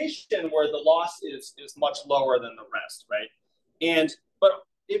a location where the loss is much lower than the rest, right? But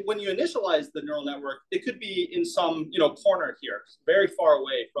when you initialize the neural network, it could be in some, corner here, very far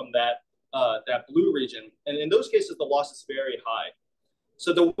away from that blue region. And in those cases, the loss is very high.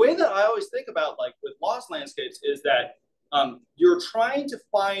 So the way that I always think about, like with loss landscapes, is that you're trying to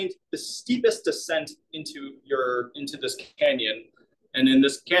find the steepest descent into this canyon. And in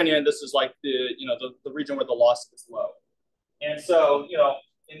this canyon, this is like the region where the loss is low. And so,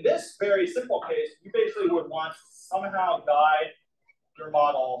 in this very simple case, you basically would want to somehow guide your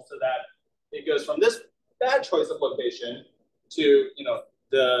model so that it goes from this bad choice of location to,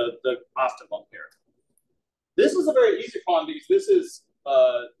 the optimum here. This is a very easy problem because this is,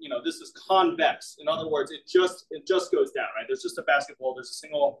 this is convex. In other words, it just goes down, right? There's just a basketball. There's a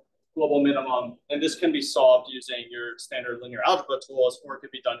single global minimum, and this can be solved using your standard linear algebra tools, or it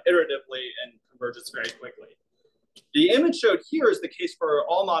could be done iteratively and converges very quickly. The image showed here is the case for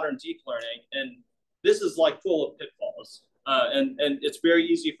all modern deep learning, and this is like full of pitfalls, and it's very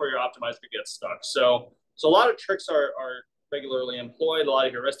easy for your optimizer to get stuck. So a lot of tricks are regularly employed, a lot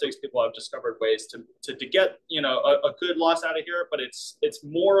of heuristics. People have discovered ways to get a good loss out of here, but it's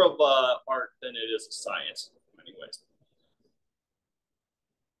more of a art than it is a science in many ways.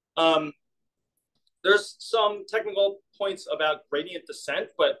 There's some technical points about gradient descent,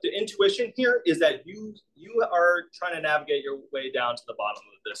 but the intuition here is that you are trying to navigate your way down to the bottom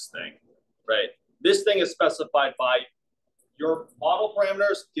of this thing, right? This thing is specified by your model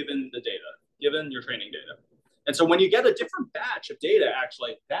parameters given the data, given your training data. And so when you get a different batch of data,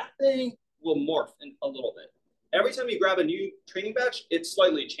 actually, that thing will morph in a little bit. Every time you grab a new training batch, it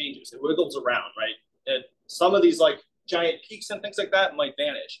slightly changes. It wiggles around, right? And some of these like giant peaks and things like that might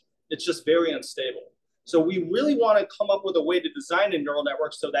vanish. It's just very unstable. So we really want to come up with a way to design a neural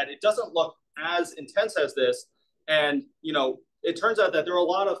network so that it doesn't look as intense as this. And, it turns out that there are a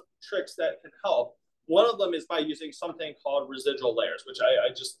lot of tricks that can help. One of them is by using something called residual layers, which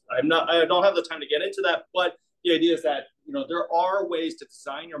I don't have the time to get into that, but the idea is that, there are ways to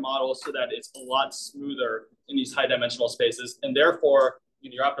design your model so that it's a lot smoother in these high dimensional spaces. And therefore,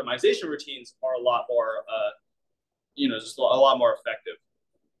 your optimization routines are a lot more, just a lot more effective.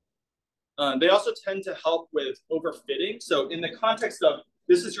 They also tend to help with overfitting. So in the context of,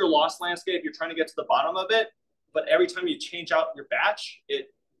 this is your loss landscape, you're trying to get to the bottom of it, but every time you change out your batch,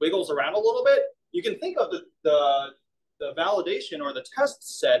 it wiggles around a little bit. You can think of the validation or the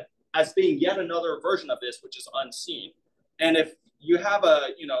test set as being yet another version of this, which is unseen. And if you have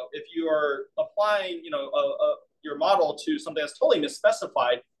if you are applying, your model to something that's totally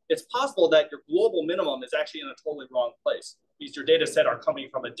misspecified, it's possible that your global minimum is actually in a totally wrong place because your data set are coming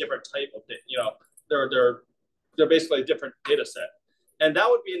from a different type of, they're basically a different data set. And that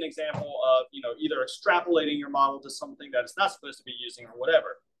would be an example of, either extrapolating your model to something that it's not supposed to be using or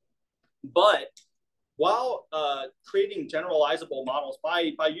whatever. But while creating generalizable models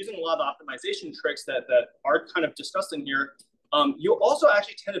by using a lot of optimization tricks that are kind of discussed in here, you also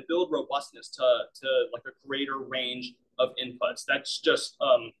actually tend to build robustness to like a greater range of inputs. That's just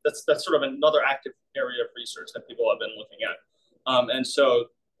that's sort of another active area of research that people have been looking at. And so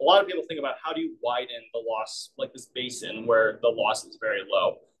a lot of people think about how do you widen the loss, like this basin where the loss is very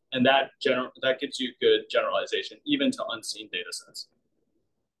low, and that gives you good generalization even to unseen data sets.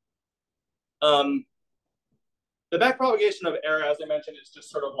 The backpropagation of error, as I mentioned, is just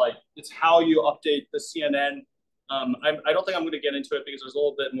sort of like, it's how you update the CNN. I don't think I'm going to get into it because there's a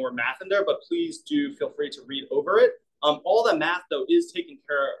little bit more math in there, but please do feel free to read over it. All the math, though, is taken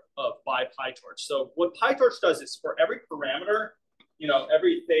care of by PyTorch. So what PyTorch does is for every parameter,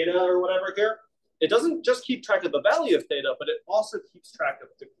 every theta or whatever here, it doesn't just keep track of the value of theta, but it also keeps track of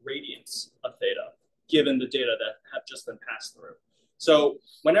the gradients of theta, given the data that have just been passed through. So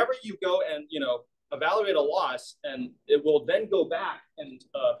whenever you go and, evaluate a loss, and it will then go back and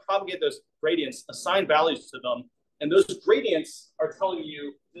propagate those gradients, assign values to them, and those gradients are telling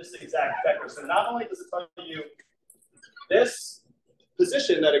you this exact vector. So not only does it tell you this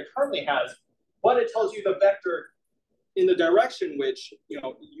position that it currently has, but it tells you the vector in the direction which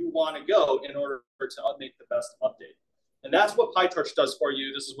you want to go in order to make the best update. And that's what PyTorch does for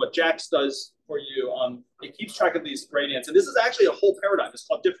you. This is what JAX does for you. It keeps track of these gradients. And this is actually a whole paradigm. It's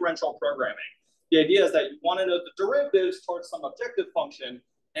called differential programming. The idea is that you want to know the derivatives towards some objective function,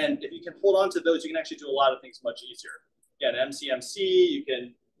 And if you can hold on to those, you can actually do a lot of things much easier. Again, MCMC, you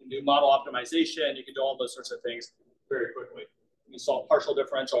can do model optimization, you can do all those sorts of things very quickly. You can solve partial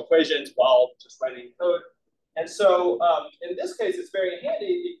differential equations while just writing code. And so in this case, it's very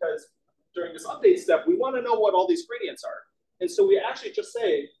handy because during this update step, we want to know what all these gradients are. And so we actually just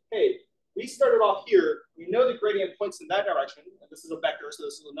say, hey, we started off here. We know the gradient points in that direction. And this is a vector, so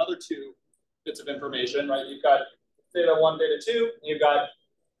this is another 2 bits of information, right? You've got theta 1, theta 2, and you've got,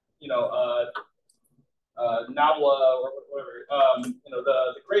 you know, nabla or whatever, you know,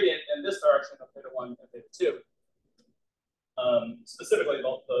 the gradient in this direction of theta 1 and theta 2. Specifically,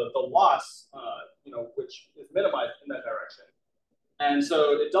 the loss, you know, which is minimized in that direction. And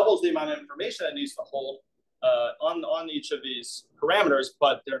so it doubles the amount of information it needs to hold on each of these parameters,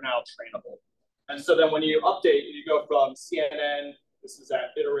 but they're now trainable. And so then when you update, you go from CNN, this is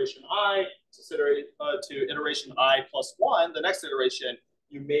at iteration I, to iteration I plus 1, the next iteration,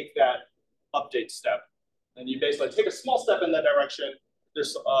 you make that update step. And you basically take a small step in that direction.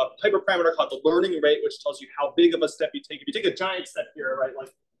 There's a hyperparameter called the learning rate, which tells you how big of a step you take. If you take a giant step here, right,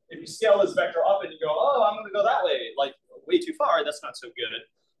 like if you scale this vector up and you go, oh, I'm going to go that way, like way too far, that's not so good.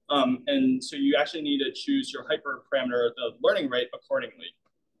 And so you actually need to choose your hyperparameter, the learning rate, accordingly.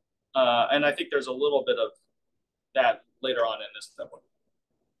 And I think there's a little bit of that later on in this step one.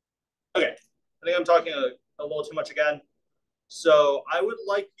 Okay, I think I'm talking a little too much again. So I would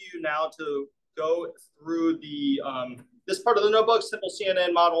like you now to go through the this part of the notebook, simple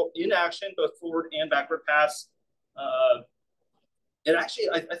CNN model in action, both forward and backward pass. It actually,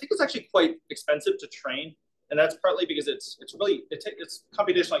 I think it's actually quite expensive to train, and that's partly because it's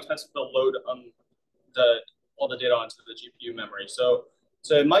computationally expensive to load all the data onto the GPU memory. So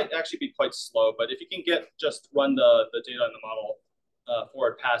it might actually be quite slow, but if you can just run the data in the model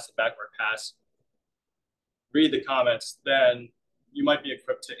forward pass and backward pass, read the comments, then you might be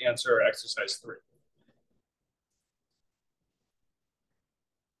equipped to answer exercise 3.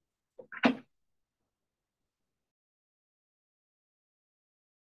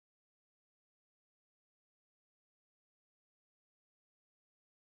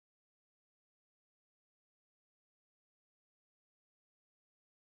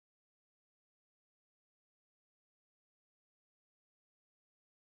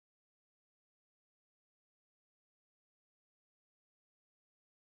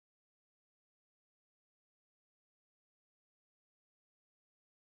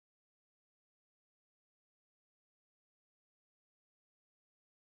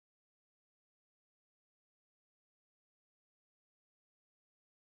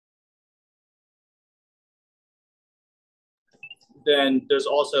 Then there's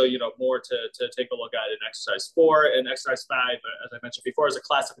also, more to take a look at in exercise 4 and exercise 5, as I mentioned before, is a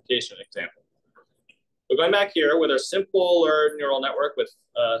classification example. We're going back here with our simpler neural network with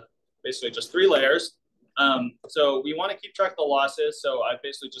basically just 3 layers. So we want to keep track of the losses. So I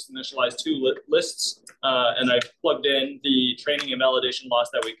basically just initialized 2 lists, and I plugged in the training and validation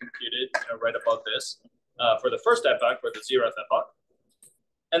loss that we computed right above this for the first epoch or the 0th epoch.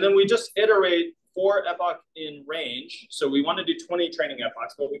 And then we just iterate 4 epoch in range. So we want to do 20 training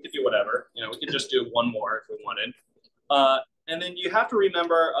epochs, but we could do whatever. We could just do 1 more if we wanted. And then you have to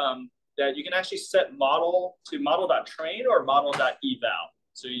remember that you can actually set model to model.train or model.eval.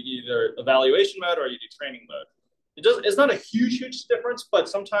 So you either evaluation mode or you do training mode. It's not a huge difference, but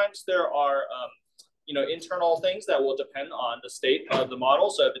sometimes there are internal things that will depend on the state of the model.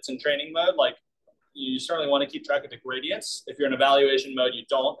 So if it's in training mode, like you certainly want to keep track of the gradients. If you're in evaluation mode, you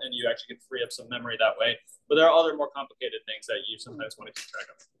don't, and you actually can free up some memory that way. But there are other more complicated things that you sometimes want to keep track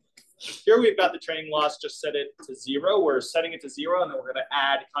of. Here we've got the training loss, just set it to 0. We're setting it to 0, and then we're going to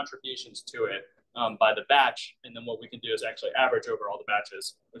add contributions to it by the batch. And then what we can do is actually average over all the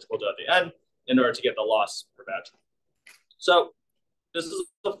batches, which we'll do at the end, in order to get the loss per batch. So this is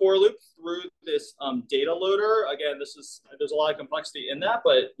the for loop through this data loader. Again, there's a lot of complexity in that,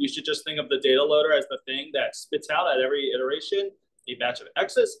 but you should just think of the data loader as the thing that spits out at every iteration a batch of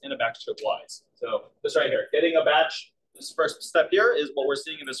X's and a batch of Y's. So this right here, getting a batch, this first step here is what we're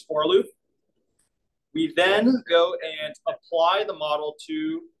seeing in this for loop. We then go and apply the model to,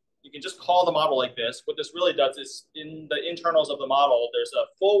 you can just call the model like this. What this really does is in the internals of the model, there's a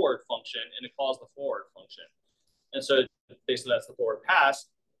forward function and it calls the forward function. And so basically that's the forward pass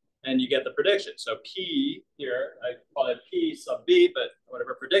and you get the prediction. So P here, I call it P sub B, but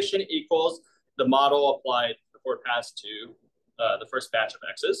whatever prediction equals the model applied the forward pass to the first batch of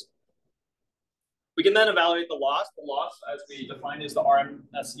X's. We can then evaluate the loss. The loss, as we defined, is the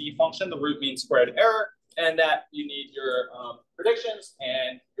RMSE function. The root means squared error, and that you need your predictions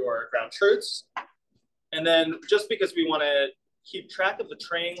and your ground truths. And then just because we want to keep track of the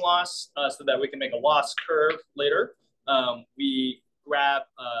training loss so that we can make a loss curve later, we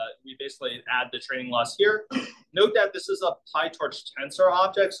basically add the training loss here. Note that this is a PyTorch tensor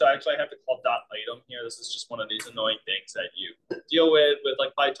object, so actually I have to call .item here. This is just one of these annoying things that you deal with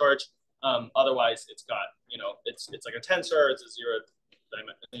like PyTorch. Otherwise, it's got, it's like a tensor. It's a zero,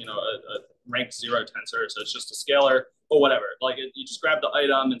 a ranked 0 tensor, so it's just a scalar or whatever. Like you just grab the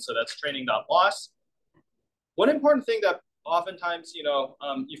item, and so that's training.loss. One important thing that oftentimes,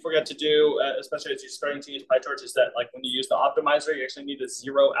 you forget to do, especially as you're starting to use PyTorch, is that like when you use the optimizer, you actually need to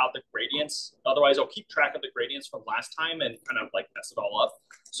zero out the gradients. Otherwise, it'll keep track of the gradients from last time and kind of like mess it all up.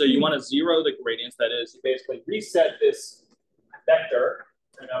 So you want to zero the gradients. That is, you basically reset this vector.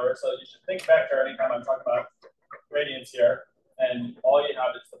 Remember, so you should think vector anytime I'm talking about gradients here, and all you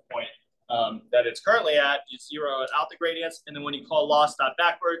have is the point that it's currently at. You zero out the gradients, and then when you call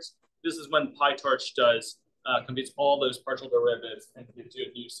loss.backwards, this is when PyTorch does computes all those partial derivatives and gives you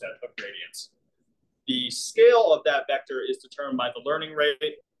a new set of gradients. The scale of that vector is determined by the learning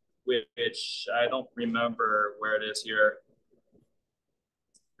rate, which I don't remember where it is here.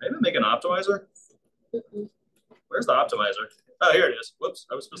 Did I even make an optimizer? Where's the optimizer? Oh, here it is. Whoops,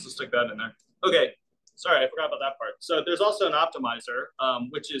 I was supposed to stick that in there. Okay, sorry, I forgot about that part. So there's also an optimizer,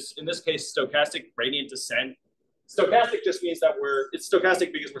 which is, in this case, stochastic gradient descent. Stochastic just means that it's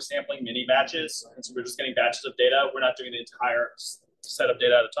stochastic because we're sampling mini batches, and so we're just getting batches of data. We're not doing the entire set of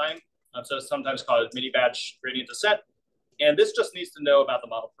data at a time. So it's sometimes called mini batch gradient descent. And this just needs to know about the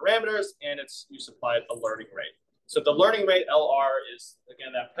model parameters, and you supply the learning rate. So the learning rate, LR, is,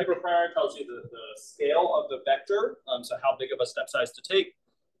 again, that hyperparameter tells you the scale of the vector, so how big of a step size to take.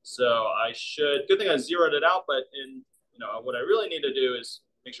 So good thing I zeroed it out, but what I really need to do is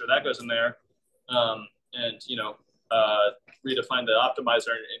make sure that goes in there, and redefine the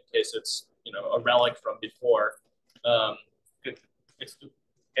optimizer in case it's, a relic from before. Can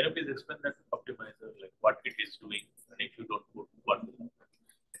you please explain that optimizer, like what it is doing, and if you don't put what?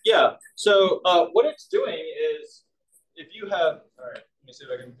 Yeah, so what it's doing is, if you have, all right, let me see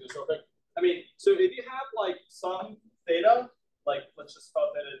if I can do this real quick. So if you have like some theta, like let's just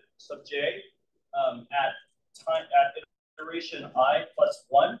call theta sub j, at iteration I plus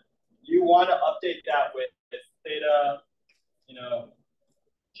 1, you want to update that with theta,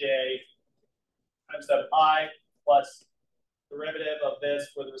 j times that I plus derivative of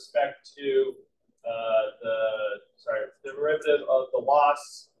this with respect to the derivative of the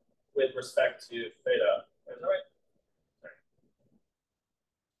loss with respect to theta. Is that right? Sorry.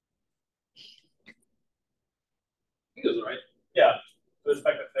 I think it was right. Yeah, with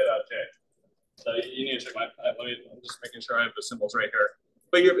respect to theta j. So you need to check I'm just making sure I have the symbols right here.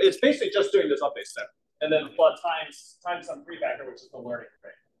 But it's basically just doing this update step, and then plus times some prefactor, which is the learning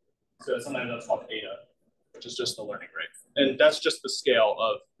rate. So sometimes that's called eta, which is just the learning rate, and that's just the scale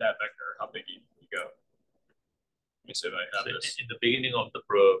of that vector, how big you go. Let me see if I have this. In the beginning of the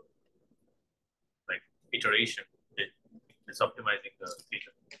iteration, it's optimizing the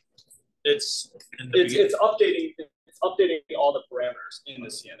feature. It's updating all the parameters in the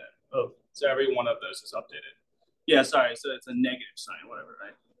CNN. Oh, so every one of those is updated. Yeah, sorry. So it's a negative sign, whatever,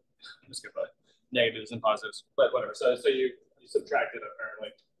 right? Just get by negatives and positives, but whatever. So you subtract it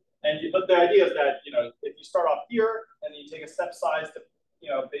apparently, but the idea is that if you start off here and you take a step size to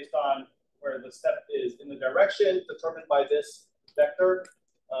based on where the step is in the direction determined by this vector,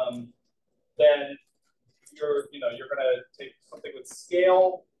 then you're going to take something with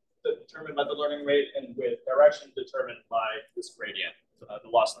scale determined by the learning rate and with direction determined by this gradient, the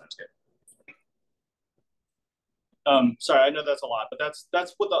loss landscape. Sorry, I know that's a lot, but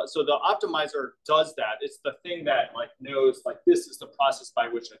that's what so the optimizer does that. It's the thing that knows this is the process by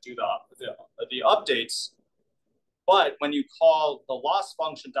which I do the updates. But when you call the loss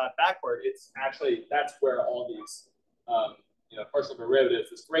function backward, it's actually that's where all these partial derivatives,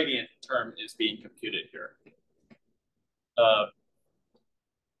 this gradient term is being computed here.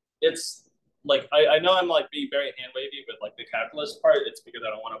 It's I know I'm being very hand wavy with the calculus part. It's because I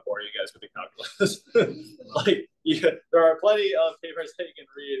don't want to bore you guys with the calculus. There are plenty of papers that you can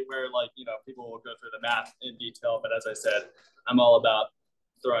read where people will go through the math in detail. But as I said, I'm all about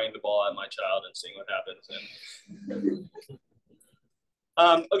throwing the ball at my child and seeing what happens.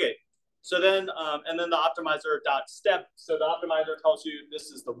 And okay, so then and then the optimizer dot step. So the optimizer tells you this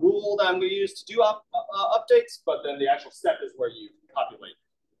is the rule that I'm going to use to do updates, but then the actual step is where you populate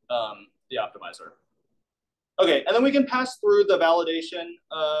the optimizer. Okay, and then we can pass through the validation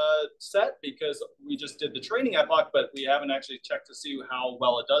set because we just did the training epoch, but we haven't actually checked to see how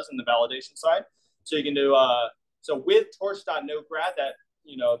well it does in the validation side. So you can do so with torch.notegrad, that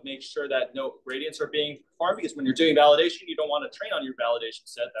make sure that no gradients are being performed, because when you're doing validation, you don't want to train on your validation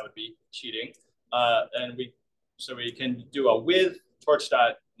set. That would be cheating. So we can do a with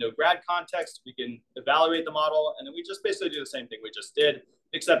torch.noGrad context. We can evaluate the model, and then we just basically do the same thing we just did,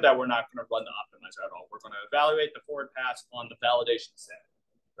 except that we're not going to run the optimizer at all. We're going to evaluate the forward pass on the validation set,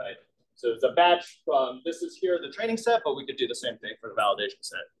 right? So it's a batch from, this is here the training set, but we could do the same thing for the validation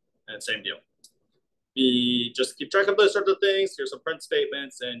set, and same deal. We just keep track of those sorts of things. Here's some print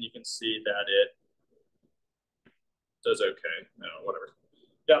statements, and you can see that it does okay. Whatever.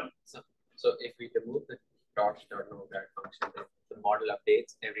 Yeah. So if we remove the torch.noGrad function, the model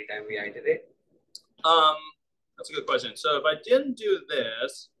updates every time we iterate? That's a good question. So if I didn't do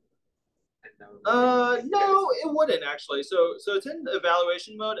this, no, it wouldn't actually. So it's in the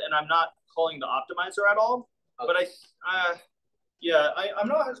evaluation mode, and I'm not calling the optimizer at all. Okay. But I'm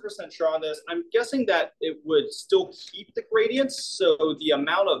not 100% sure on this. I'm guessing that it would still keep the gradients, so the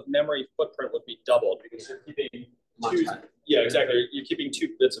amount of memory footprint would be doubled, because you're keeping two. Yeah, exactly. You're keeping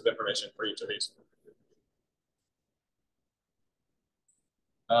 2 bits of information for each of these.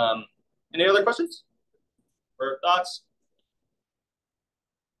 Any other questions or thoughts?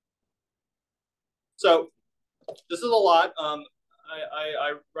 So this is a lot.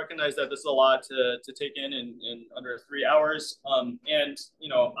 I recognize that this is a lot to take in under 3 hours.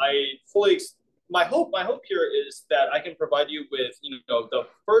 My hope here is that I can provide you with, the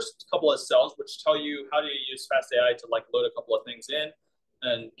first couple of cells, which tell you how to use FastAI to load a couple of things in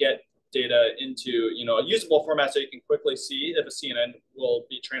and get data into, a usable format so you can quickly see if a CNN will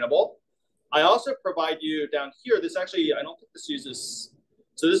be trainable. I also provide you down here, this actually, I don't think this uses,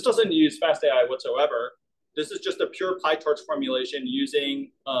 so this doesn't use FastAI whatsoever. This is just a pure PyTorch formulation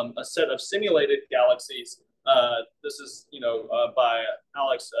using a set of simulated galaxies. This is, by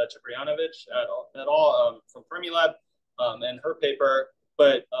Alex Ciprianovich et al. From Fermilab and her paper.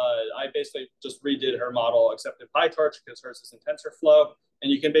 But I basically just redid her model, except in PyTorch, because hers is in TensorFlow.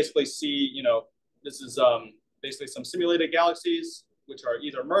 And you can basically see, this is basically some simulated galaxies, which are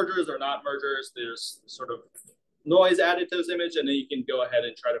either mergers or not mergers. There's sort of noise added to this image, and then you can go ahead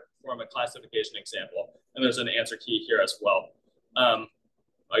and try to perform a classification example. And there's an answer key here as well.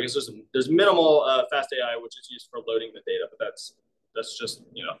 I guess there's minimal FastAI, which is used for loading the data, but that's just,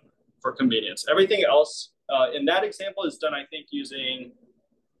 for convenience. Everything else in that example is done, I think, using,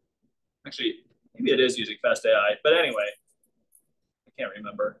 actually, maybe it is using FastAI, but anyway, I can't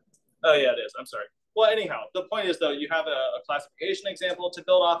remember. Oh yeah, it is, I'm sorry. Well, anyhow, the point is though, you have a classification example to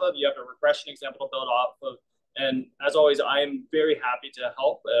build off of, you have a regression example to build off of, and as always, I am very happy to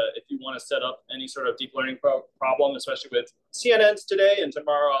help if you want to set up any sort of deep learning problem, especially with CNNs today, and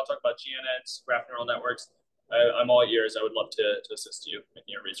tomorrow I'll talk about GNNs, graph neural networks. I'm all ears. I would love to assist you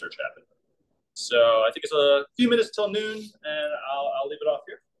making your research happen. So I think it's a few minutes till noon, and I'll leave it off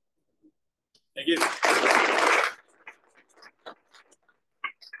here. Thank you.